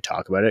bring on to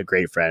talk about it.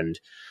 Great friend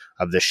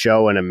of the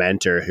show and a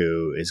mentor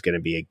who is going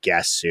to be a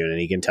guest soon. And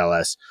he can tell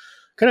us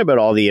kind of about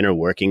all the inner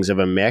workings of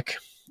a MIC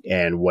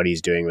and what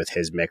he's doing with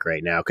his MIC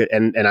right now.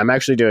 And I'm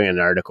actually doing an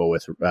article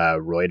with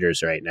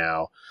Reuters right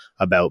now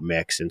about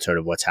MICs and sort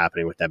of what's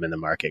happening with them in the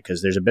market,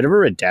 because there's a bit of a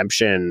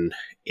redemption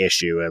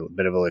issue, a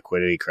bit of a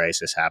liquidity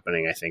crisis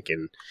happening, I think,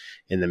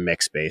 in the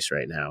MIC space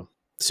right now.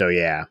 So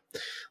yeah,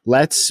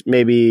 let's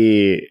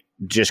maybe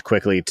just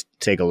quickly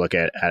take a look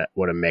at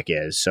what a MIC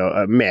is. So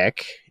a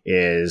MIC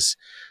is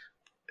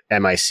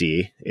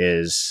MIC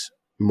is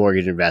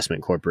Mortgage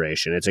Investment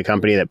Corporation. It's a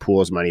company that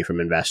pools money from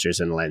investors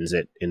and lends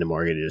it into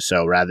mortgages.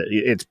 So rather,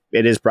 it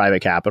is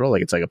private capital,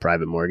 like it's like a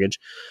private mortgage.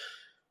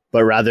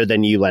 But rather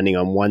than you lending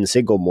on one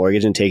single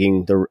mortgage and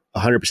taking the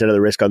 100% of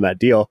the risk on that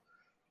deal,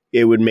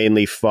 it would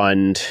mainly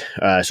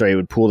it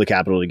would pool the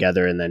capital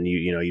together, and then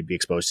you'd be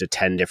exposed to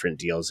 10 different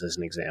deals as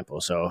an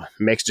example. So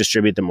MICs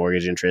distribute the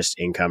mortgage interest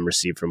income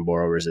received from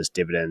borrowers as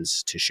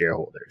dividends to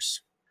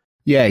shareholders.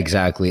 Yeah,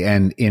 exactly.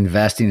 And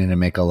investing in a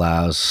MIC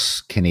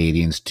allows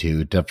Canadians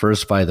to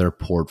diversify their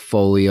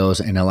portfolios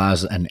and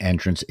allows an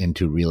entrance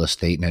into real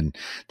estate and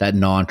that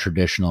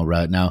non-traditional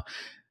route. Now,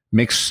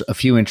 MICs, a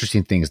few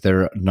interesting things.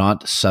 They're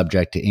not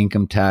subject to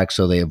income tax,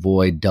 so they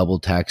avoid double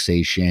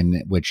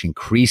taxation, which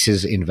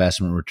increases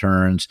investment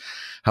returns.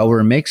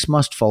 However, MICs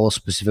must follow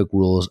specific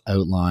rules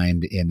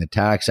outlined in the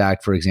Tax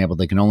Act. For example,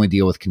 they can only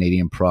deal with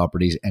Canadian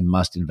properties and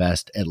must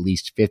invest at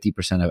least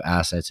 50% of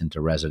assets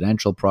into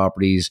residential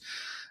properties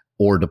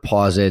or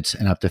deposits,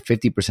 and up to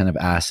 50% of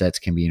assets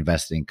can be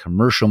invested in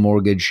commercial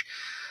mortgage.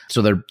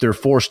 So they're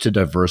forced to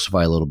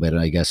diversify a little bit. And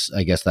I guess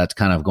that's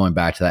kind of going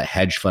back to that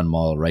hedge fund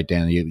model, right,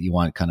 Dan? You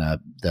want kind of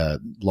the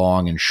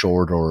long and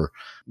short, or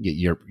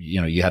you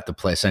have to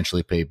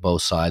essentially pay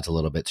both sides a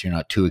little bit, so you're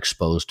not too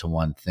exposed to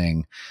one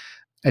thing.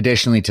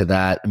 Additionally to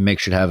that, a MIC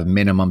should have a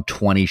minimum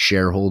 20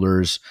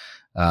 shareholders,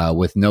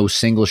 with no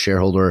single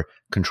shareholder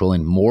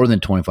controlling more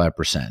than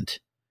 25%.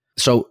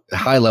 So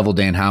high level,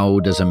 Dan, how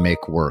does a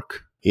MIC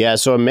work? Yeah,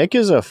 so a MIC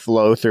is a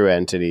flow-through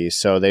entity.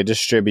 So they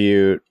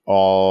distribute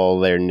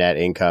all their net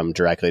income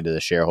directly to the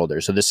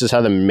shareholders. So this is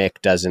how the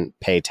MIC doesn't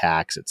pay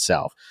tax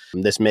itself.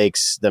 This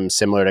makes them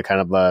similar to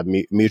kind of a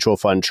mutual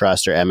fund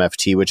trust, or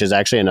MFT, which is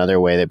actually another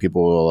way that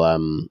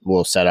people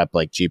will set up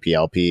like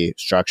GPLP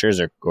structures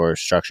or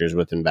structures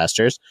with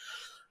investors.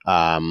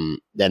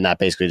 And that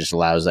basically just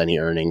allows any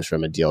earnings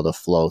from a deal to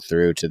flow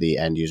through to the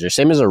end user.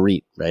 Same as a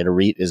REIT, right? A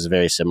REIT is a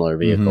very similar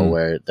vehicle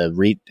where the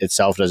REIT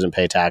itself doesn't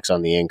pay tax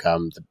on the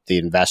income. The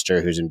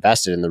investor who's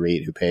invested in the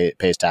REIT who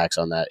pays tax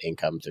on that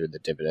income through the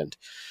dividend.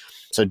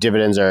 So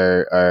dividends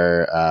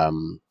are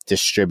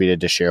distributed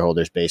to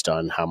shareholders based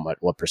on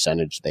what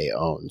percentage they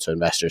own. So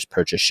investors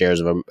purchase shares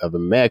of a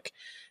MIC,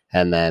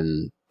 and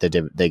then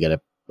they get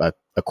a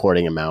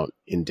according amount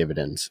in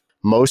dividends.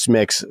 Most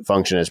MICs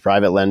function as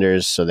private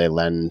lenders, so they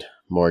lend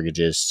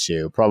mortgages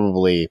to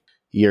probably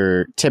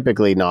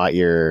typically not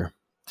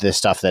the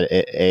stuff that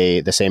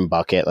the same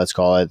bucket, let's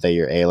call it, that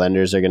your A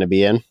lenders are going to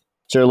be in.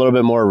 So they're a little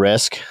bit more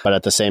risk, but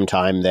at the same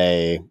time,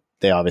 they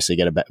obviously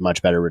get a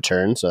much better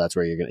return. So that's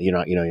where you're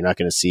not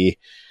going to see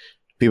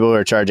people who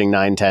are charging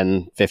 9,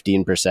 10,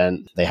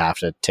 15%. They have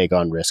to take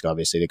on risk,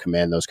 obviously, to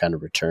command those kind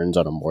of returns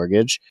on a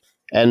mortgage.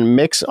 And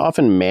MICs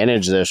often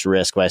manage this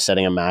risk by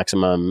setting a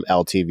maximum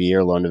LTV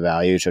or loan to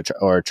value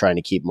or trying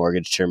to keep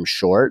mortgage terms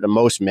short. And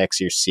most MICs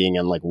you're seeing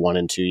in like 1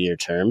 and 2 year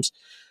terms,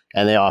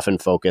 and they often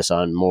focus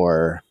on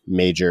more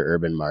major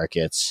urban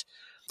markets.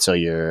 So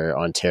your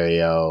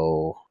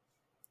Ontario,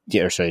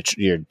 your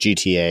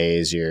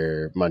GTAs,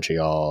 your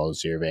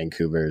Montreals, your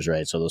Vancouvers,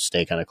 right? So they'll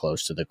stay kind of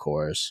close to the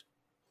cores.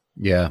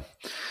 Yeah.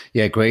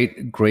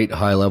 Great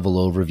high level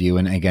overview.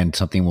 And again,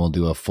 something we'll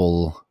do a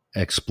full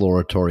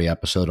exploratory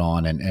episode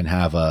on and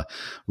have a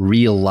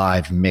real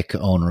live MIC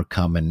owner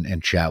come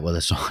and chat with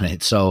us on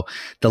it. So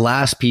the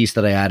last piece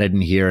that I added in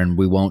here, and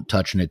we won't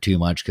touch on it too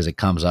much because it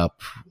comes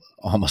up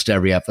almost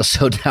every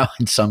episode now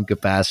in some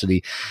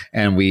capacity.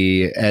 And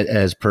we,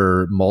 as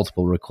per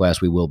multiple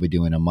requests, we will be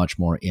doing a much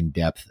more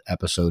in-depth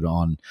episode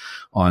on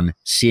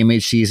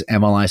CMHC's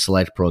MLI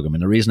Select program.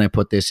 And the reason I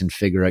put this in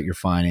Figure Out Your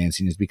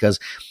Financing is because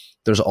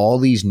there's all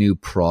these new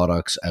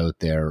products out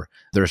there.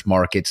 There's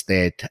markets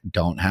that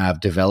don't have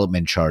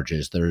development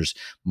charges. There's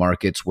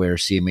markets where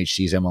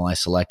CMHC's MLI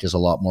Select is a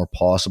lot more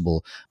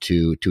possible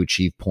to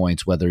achieve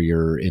points, whether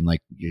you're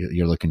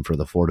looking for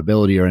the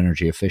affordability or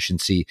energy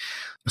efficiency.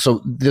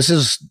 So this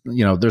is,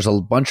 there's a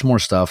bunch more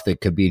stuff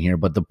that could be in here,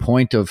 but the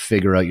point of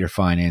Figure Out Your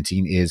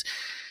Financing is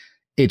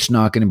it's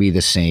not going to be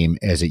the same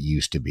as it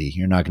used to be.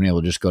 You're not going to be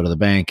able to just go to the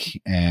bank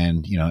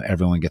and,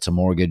 everyone gets a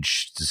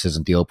mortgage. This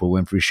isn't the Oprah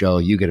Winfrey show.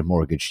 You get a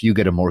mortgage, you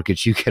get a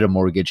mortgage, you get a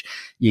mortgage.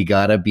 You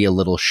got to be a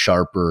little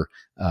sharper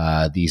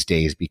these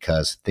days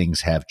because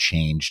things have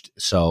changed.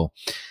 So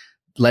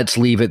let's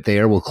leave it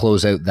there. We'll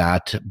close out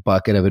that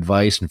bucket of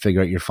advice and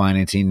Figure Out Your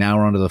Financing. Now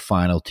we're on to the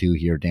final two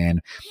here,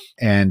 Dan.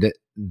 And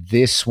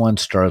this one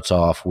starts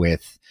off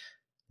with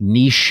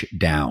niche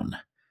down.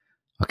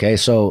 Okay,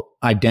 so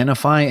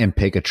identify and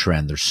pick a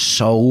trend. There's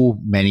so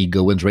many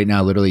good ones right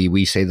now. Literally,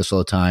 we say this all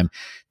the time.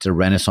 It's a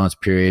renaissance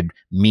period,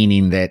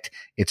 meaning that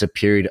it's a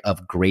period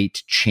of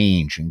great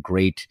change and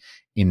great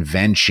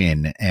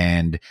invention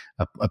and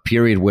a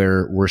period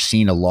where we're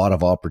seeing a lot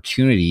of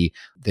opportunity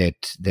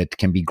that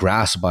can be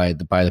grasped by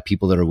the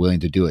people that are willing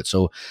to do it.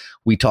 So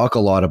we talk a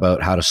lot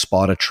about how to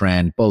spot a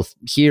trend, both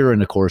here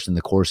and of course in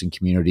the coursing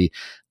community.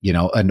 You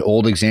know, an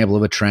old example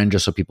of a trend,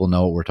 just so people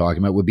know what we're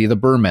talking about, would be the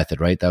BRRRR method,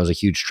 right? That was a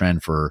huge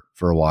trend for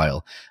a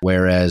while.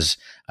 Whereas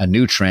a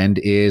new trend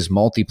is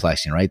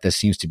multiplexing, right? That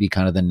seems to be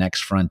kind of the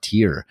next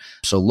frontier.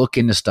 So look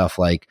into stuff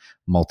like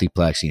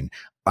multiplexing,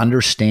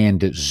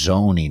 understand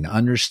zoning,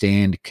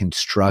 understand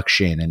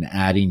construction and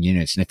adding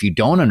units. And if you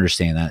don't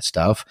understand that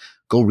stuff,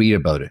 go read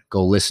about it,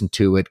 go listen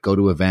to it, go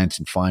to events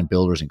and find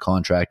builders and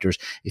contractors.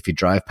 If you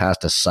drive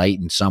past a site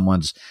and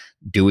someone's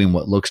doing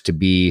what looks to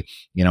be,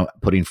 you know,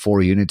 putting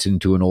 4 units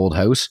into an old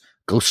house,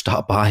 go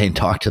stop by and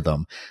talk to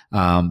them.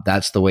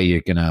 That's the way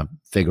you're going to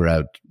figure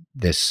out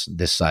this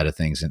side of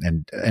things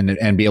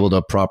and be able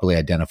to properly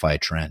identify a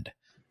trend.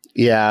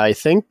 Yeah, I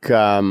think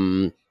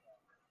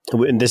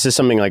this is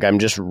something like I'm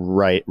just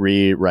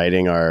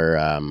rewriting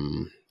our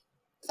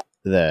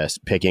the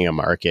picking a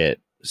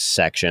market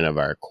section of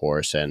our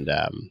course, and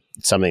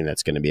something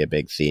that's going to be a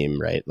big theme,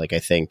 right? Like I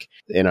think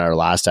in our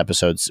last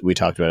episodes we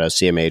talked about how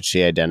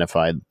CMHC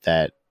identified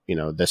that, you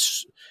know,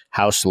 this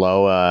how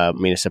slow a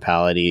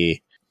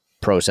municipality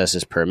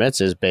processes permits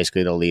is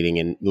basically the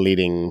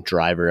leading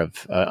driver of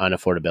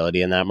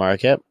unaffordability in that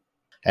market.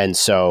 And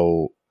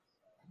so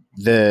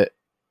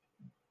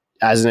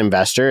as an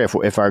investor,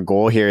 if our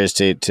goal here is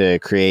to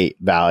create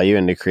value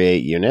and to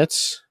create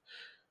units,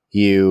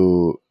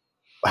 you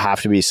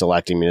have to be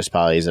selecting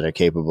municipalities that are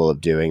capable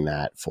of doing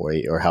that for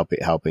you or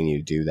helping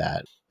you do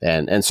that.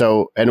 And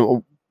so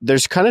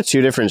there's kind of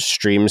 2 different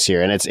streams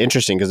here, and it's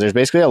interesting because there's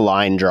basically a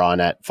line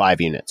drawn at 5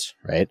 units,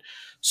 right?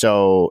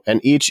 So,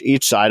 and each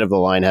side of the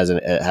line has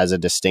a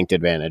distinct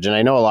advantage. And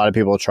I know a lot of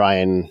people are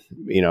trying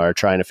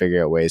to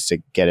figure out ways to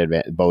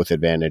get both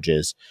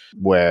advantages,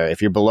 where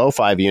if you're below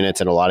 5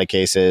 units in a lot of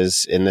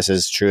cases, and this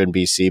is true in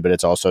BC, but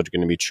it's also going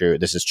to be true.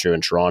 This is true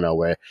in Toronto,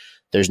 where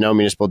there's no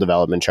municipal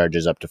development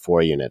charges up to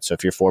 4 units. So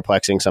if you're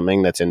fourplexing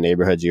something that's in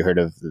neighborhoods, you heard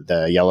of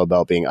the Yellow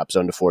Belt being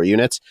upzoned to 4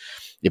 units.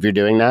 If you're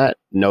doing that,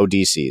 no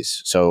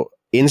DCs. So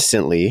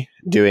instantly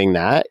doing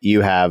that,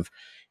 you have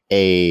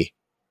a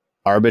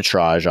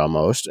arbitrage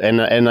almost.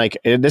 And like,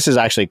 this is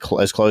actually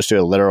as close to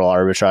a literal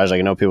arbitrage. Like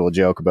I know people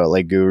joke about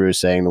like gurus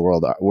saying the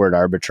word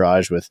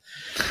arbitrage with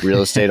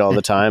real estate all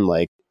the time.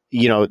 Like,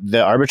 you know, an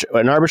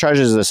arbitrage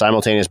is the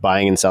simultaneous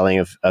buying and selling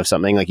of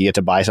something. Like you get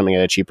to buy something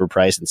at a cheaper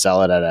price and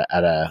sell it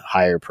at a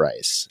higher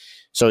price.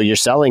 So you're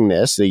selling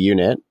the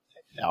unit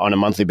on a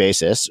monthly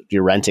basis.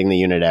 You're renting the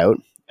unit out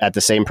at the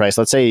same price.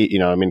 Let's say, you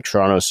know, I mean,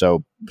 Toronto's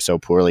so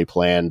poorly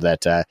planned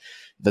that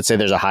let's say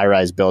there's a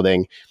high-rise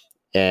building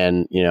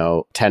and, you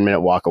know,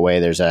 10-minute walk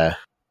away, there's a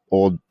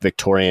old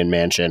Victorian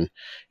mansion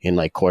in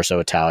like Corso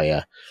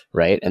Italia,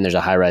 right? And there's a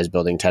high-rise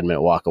building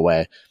 10-minute walk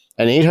away.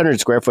 An 800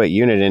 square foot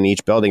unit in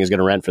each building is going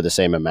to rent for the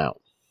same amount.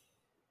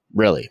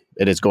 Really,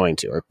 it is going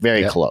to, or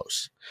very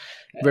close.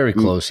 Very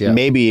close, yeah.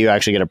 Maybe you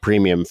actually get a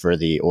premium for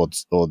the old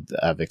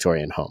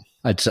Victorian home.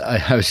 I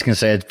was going to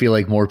say, I'd feel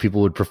like more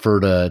people would prefer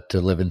to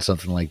live in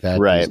something like that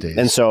right. these days.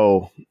 And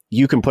so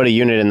you can put a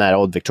unit in that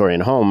old Victorian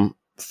home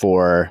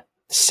for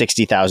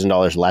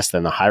 $60,000 less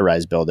than the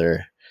high-rise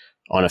builder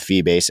on a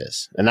fee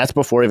basis. And that's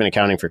before even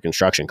accounting for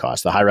construction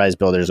costs. The high-rise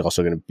builder is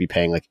also going to be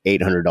paying like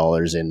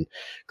 $800 in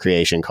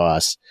creation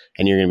costs,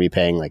 and you're going to be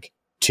paying like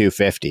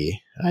 $250.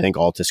 I think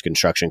Altus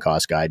construction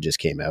cost guide just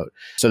came out.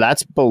 So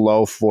that's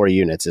below 4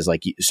 units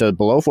so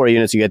below 4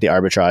 units, you get the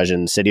arbitrage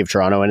in the city of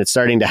Toronto, and it's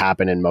starting to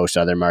happen in most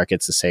other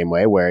markets the same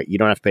way, where you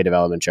don't have to pay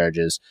development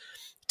charges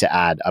to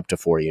add up to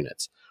 4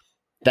 units.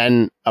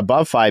 Then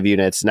above 5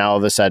 units, now all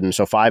of a sudden,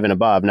 so 5 and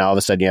above, now all of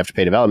a sudden you have to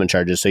pay development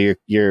charges. So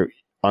you're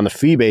on the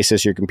fee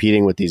basis, you're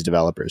competing with these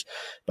developers.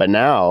 But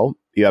now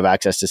you have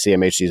access to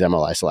CMHC's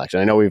MLI selection.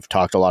 I know we've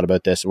talked a lot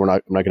about this, and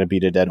I'm not going to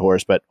beat a dead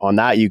horse, but on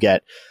that you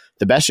get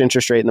the best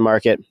interest rate in the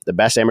market, the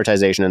best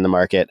amortization in the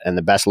market, and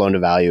the best loan to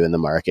value in the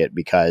market,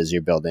 because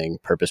you're building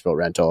purpose-built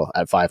rental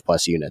at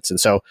 5+ units. And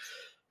so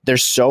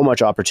there's so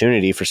much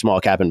opportunity for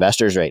small cap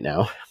investors right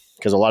now,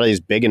 because a lot of these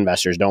big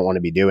investors don't want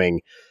to be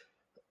doing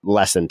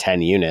less than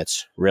 10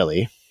 units,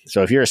 really.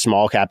 So if you're a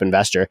small cap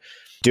investor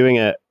doing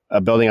a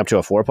building up to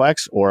a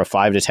 4plex or a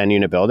 5 to 10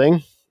 unit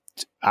building,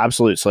 it's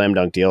absolute slam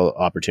dunk deal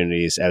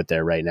opportunities out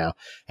there right now.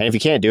 And if you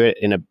can't do it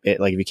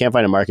if you can't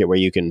find a market where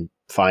you can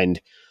find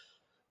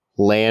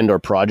land or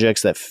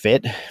projects that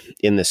fit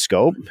in the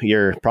scope,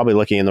 you're probably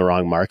looking in the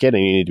wrong market,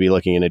 and you need to be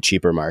looking in a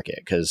cheaper market.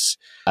 Because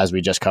as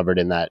we just covered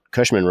in that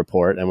Cushman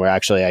report, and I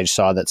just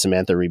saw that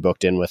Samantha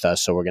rebooked in with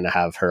us, so we're going to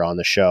have her on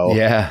the show.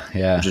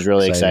 Yeah. Which is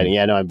really exciting.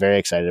 Yeah, no, I'm very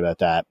excited about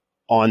that.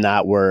 On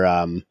that,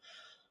 we're,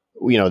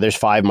 there's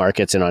 5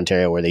 markets in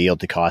Ontario where the yield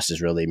to cost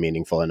is really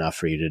meaningful enough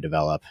for you to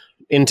develop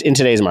in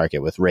today's market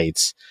with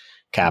rates,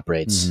 cap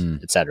rates,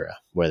 et cetera,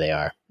 where they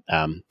are.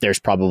 There's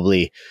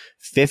probably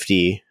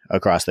 50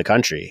 across the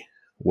country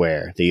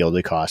where the yield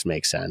to cost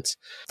makes sense.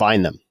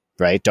 Find them.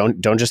 right?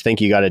 Don't just think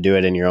you got to do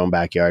it in your own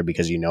backyard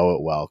because you know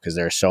it well, because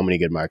there are so many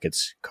good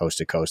markets coast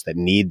to coast that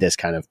need this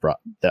kind of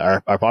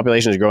our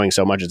population is growing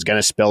so much, it's going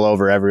to spill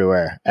over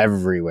everywhere,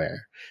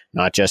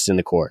 not just in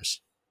the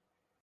cores.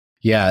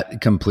 Yeah,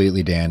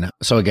 completely, Dan.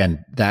 So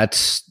again,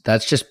 that's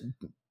just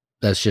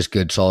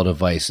good, solid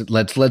advice.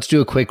 Let's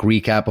do a quick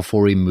recap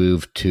before we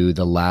move to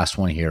the last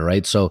one here,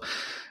 right? So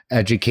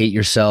educate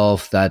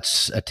yourself.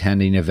 That's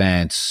attending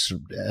events,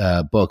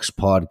 books,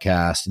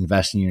 podcasts,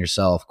 investing in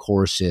yourself,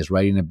 courses,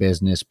 writing a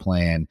business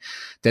plan.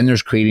 Then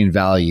there's creating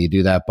value. You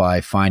do that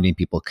by finding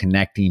people,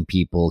 connecting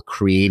people,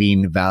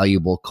 creating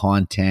valuable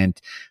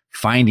content.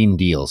 Finding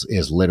deals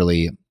is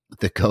literally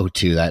the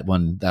go-to. That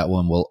one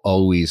will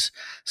always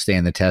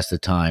stand the test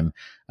of time.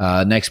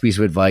 Next piece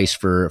of advice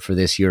for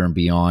this year and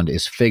beyond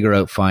is figure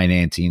out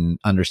financing,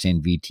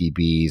 understand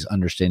VTBs,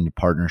 understand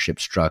partnership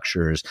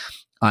structures,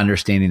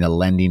 understanding the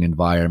lending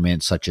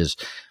environment, such as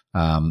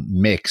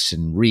MICs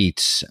and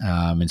REITs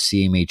and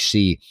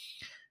CMHC.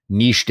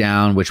 Niche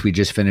down, which we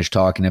just finished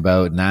talking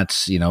about, and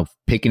that's,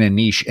 picking a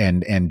niche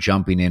and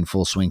jumping in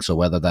full swing. So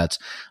whether that's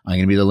I'm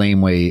going to be the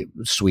laneway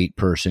suite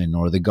person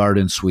or the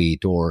garden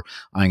suite, or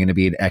I'm going to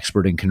be an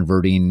expert in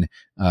converting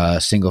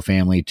single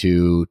family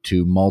to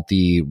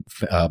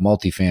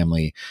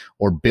multifamily,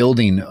 or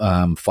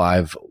building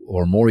 5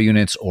 or more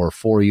units or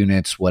 4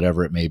 units,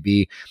 whatever it may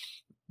be.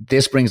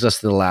 This brings us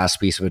to the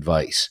last piece of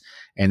advice.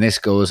 And this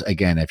goes,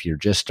 again, if you're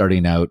just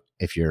starting out,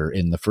 if you're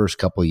in the first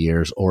couple of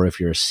years, or if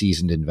you're a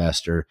seasoned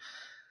investor,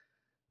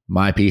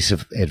 my piece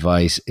of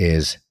advice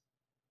is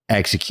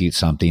execute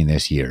something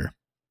this year.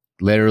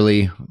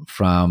 Literally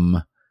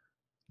from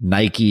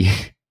Nike,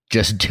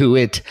 just do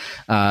it.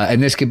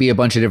 And this could be a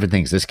bunch of different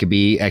things. This could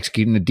be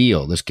executing a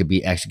deal. This could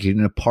be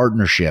executing a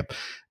partnership,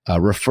 a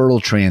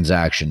referral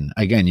transaction.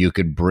 Again, you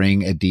could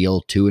bring a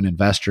deal to an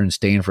investor and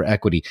stay in for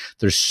equity.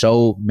 There's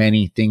so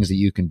many things that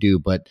you can do,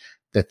 but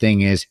the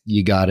thing is,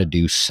 you got to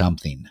do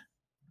something.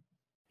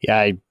 Yeah,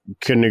 I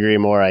couldn't agree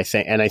more. I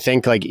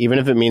think like, even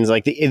if it means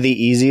like the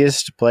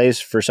easiest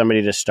place for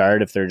somebody to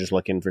start, if they're just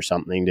looking for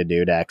something to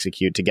do, to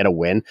execute, to get a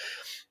win.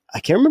 I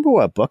can't remember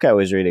what book I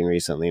was reading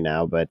recently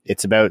now, but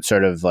it's about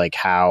sort of like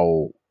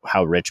how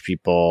rich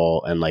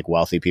people and like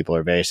wealthy people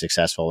are very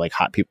successful. Like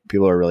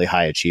people are really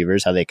high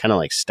achievers, how they kind of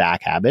like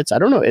stack habits. I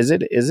don't know. Is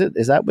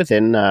that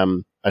within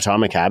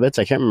Atomic Habits?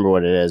 I can't remember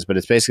what it is, but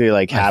it's basically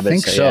like habits. I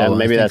think so. Yeah,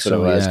 maybe that's what it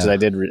was, because I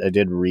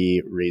did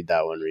reread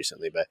that one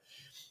recently. But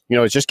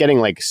it's just getting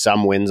like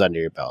some wins under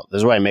your belt. This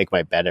is why I make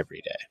my bed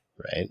every day,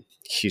 right?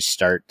 You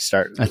start.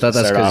 I thought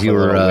that's because you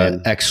were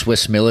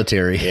ex-Swiss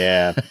military.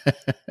 Yeah.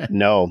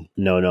 No.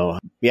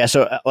 Yeah.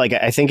 So like,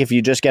 I think if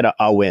you just get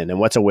a win, and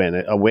what's a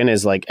win? A win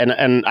is like, and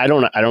I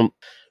don't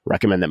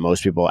recommend that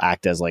most people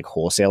act as like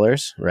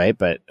wholesalers, right?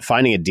 But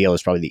finding a deal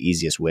is probably the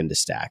easiest win to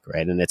stack,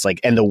 right? And it's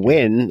like, and the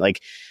win,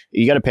 like,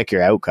 you got to pick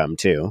your outcome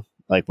too.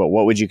 Like, but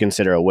what would you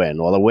consider a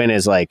win? Well, a win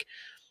is like,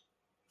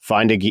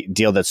 find a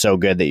deal that's so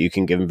good that you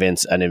can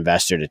convince an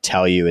investor to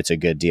tell you it's a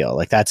good deal.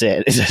 Like, that's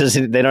it.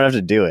 They don't have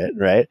to do it,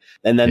 right?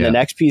 And then the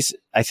next piece,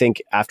 I think,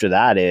 after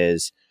that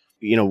is,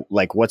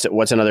 like,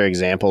 what's another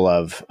example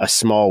of a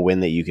small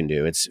win that you can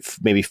do? It's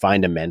maybe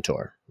find a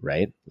mentor,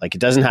 right? Like,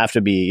 it doesn't have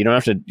to be, you don't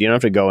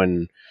have to go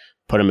and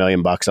put $1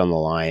 million on the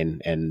line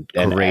and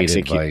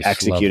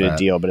execute a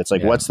deal. But it's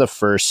like, what's the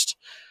first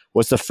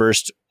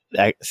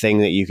thing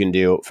that you can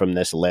do from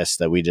this list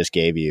that we just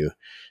gave you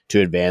to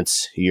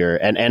advance your,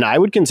 and I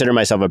would consider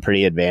myself a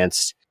pretty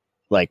advanced,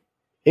 like,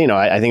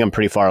 I think I'm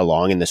pretty far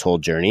along in this whole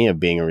journey of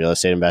being a real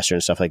estate investor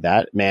and stuff like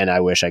that. Man,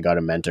 I wish I got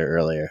a mentor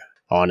earlier,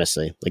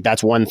 honestly. Like,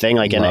 that's one thing.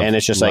 Like, and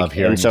it's just like,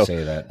 and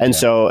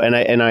so,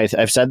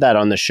 I've said that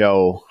on the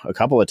show a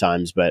couple of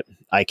times, but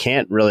I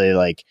can't really,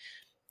 like,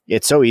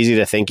 it's so easy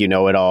to think you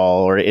know it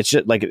all, or it's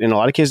just like, in a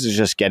lot of cases, it's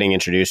just getting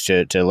introduced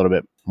to a little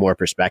bit more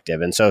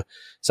perspective. And so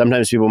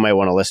sometimes people might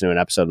want to listen to an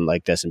episode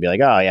like this and be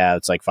like, oh yeah,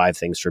 it's like 5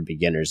 things for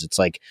beginners. It's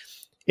like,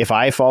 if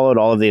I followed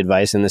all of the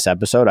advice in this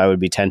episode, I would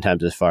be 10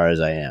 times as far as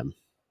I am.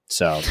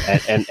 So,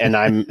 and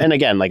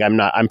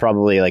I'm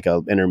probably like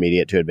a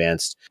intermediate to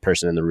advanced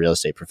person in the real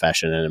estate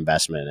profession and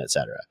investment, et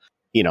cetera.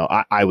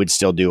 I would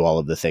still do all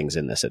of the things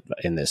in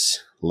this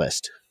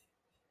list.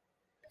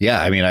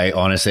 Yeah, I mean,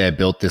 I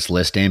built this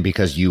list in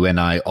because you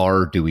and I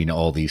are doing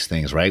all these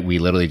things, right? We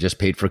literally just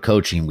paid for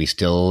coaching. We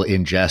still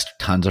ingest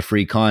tons of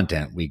free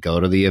content. We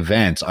go to the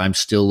events. I'm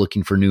still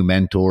looking for new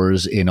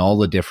mentors in all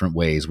the different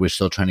ways. We're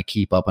still trying to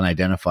keep up and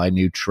identify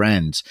new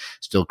trends,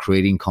 still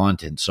creating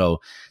content.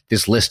 So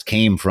this list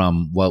came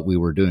from what we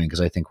were doing,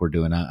 because I think we're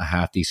doing a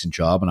half decent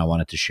job, and I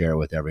wanted to share it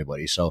with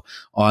everybody. So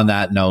on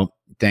that note,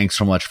 thanks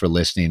so much for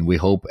listening. We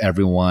hope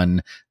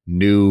everyone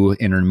new,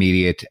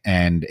 intermediate,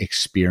 and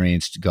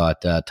experienced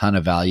got a ton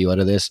of value out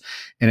of this.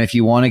 And if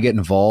you want to get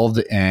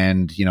involved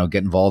and,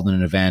 get involved in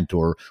an event,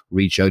 or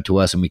reach out to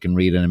us and we can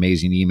read an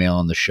amazing email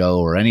on the show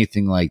or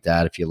anything like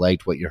that, if you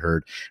liked what you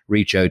heard,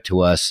 reach out to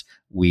us.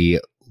 We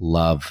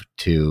love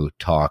to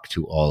talk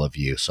to all of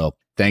you. So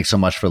thanks so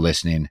much for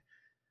listening.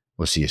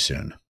 We'll see you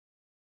soon.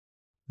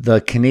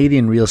 The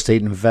Canadian Real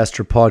Estate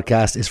Investor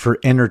Podcast is for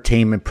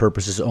entertainment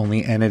purposes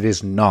only, and it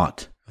is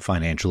not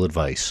financial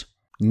advice.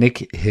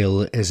 Nick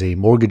Hill is a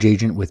mortgage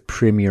agent with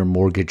Premier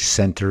Mortgage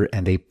Center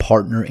and a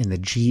partner in the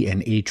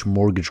G&H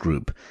Mortgage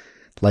Group.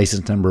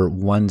 License number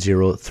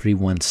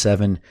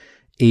 10317,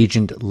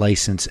 agent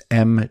license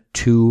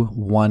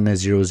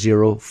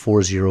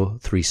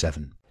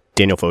M21004037.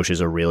 Daniel Foch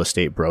is a real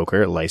estate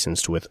broker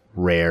licensed with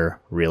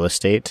Rare Real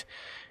Estate,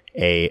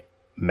 a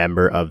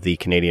member of the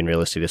Canadian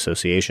Real Estate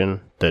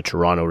Association, the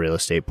Toronto Real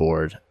Estate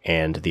Board,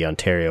 and the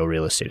Ontario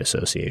Real Estate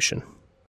Association.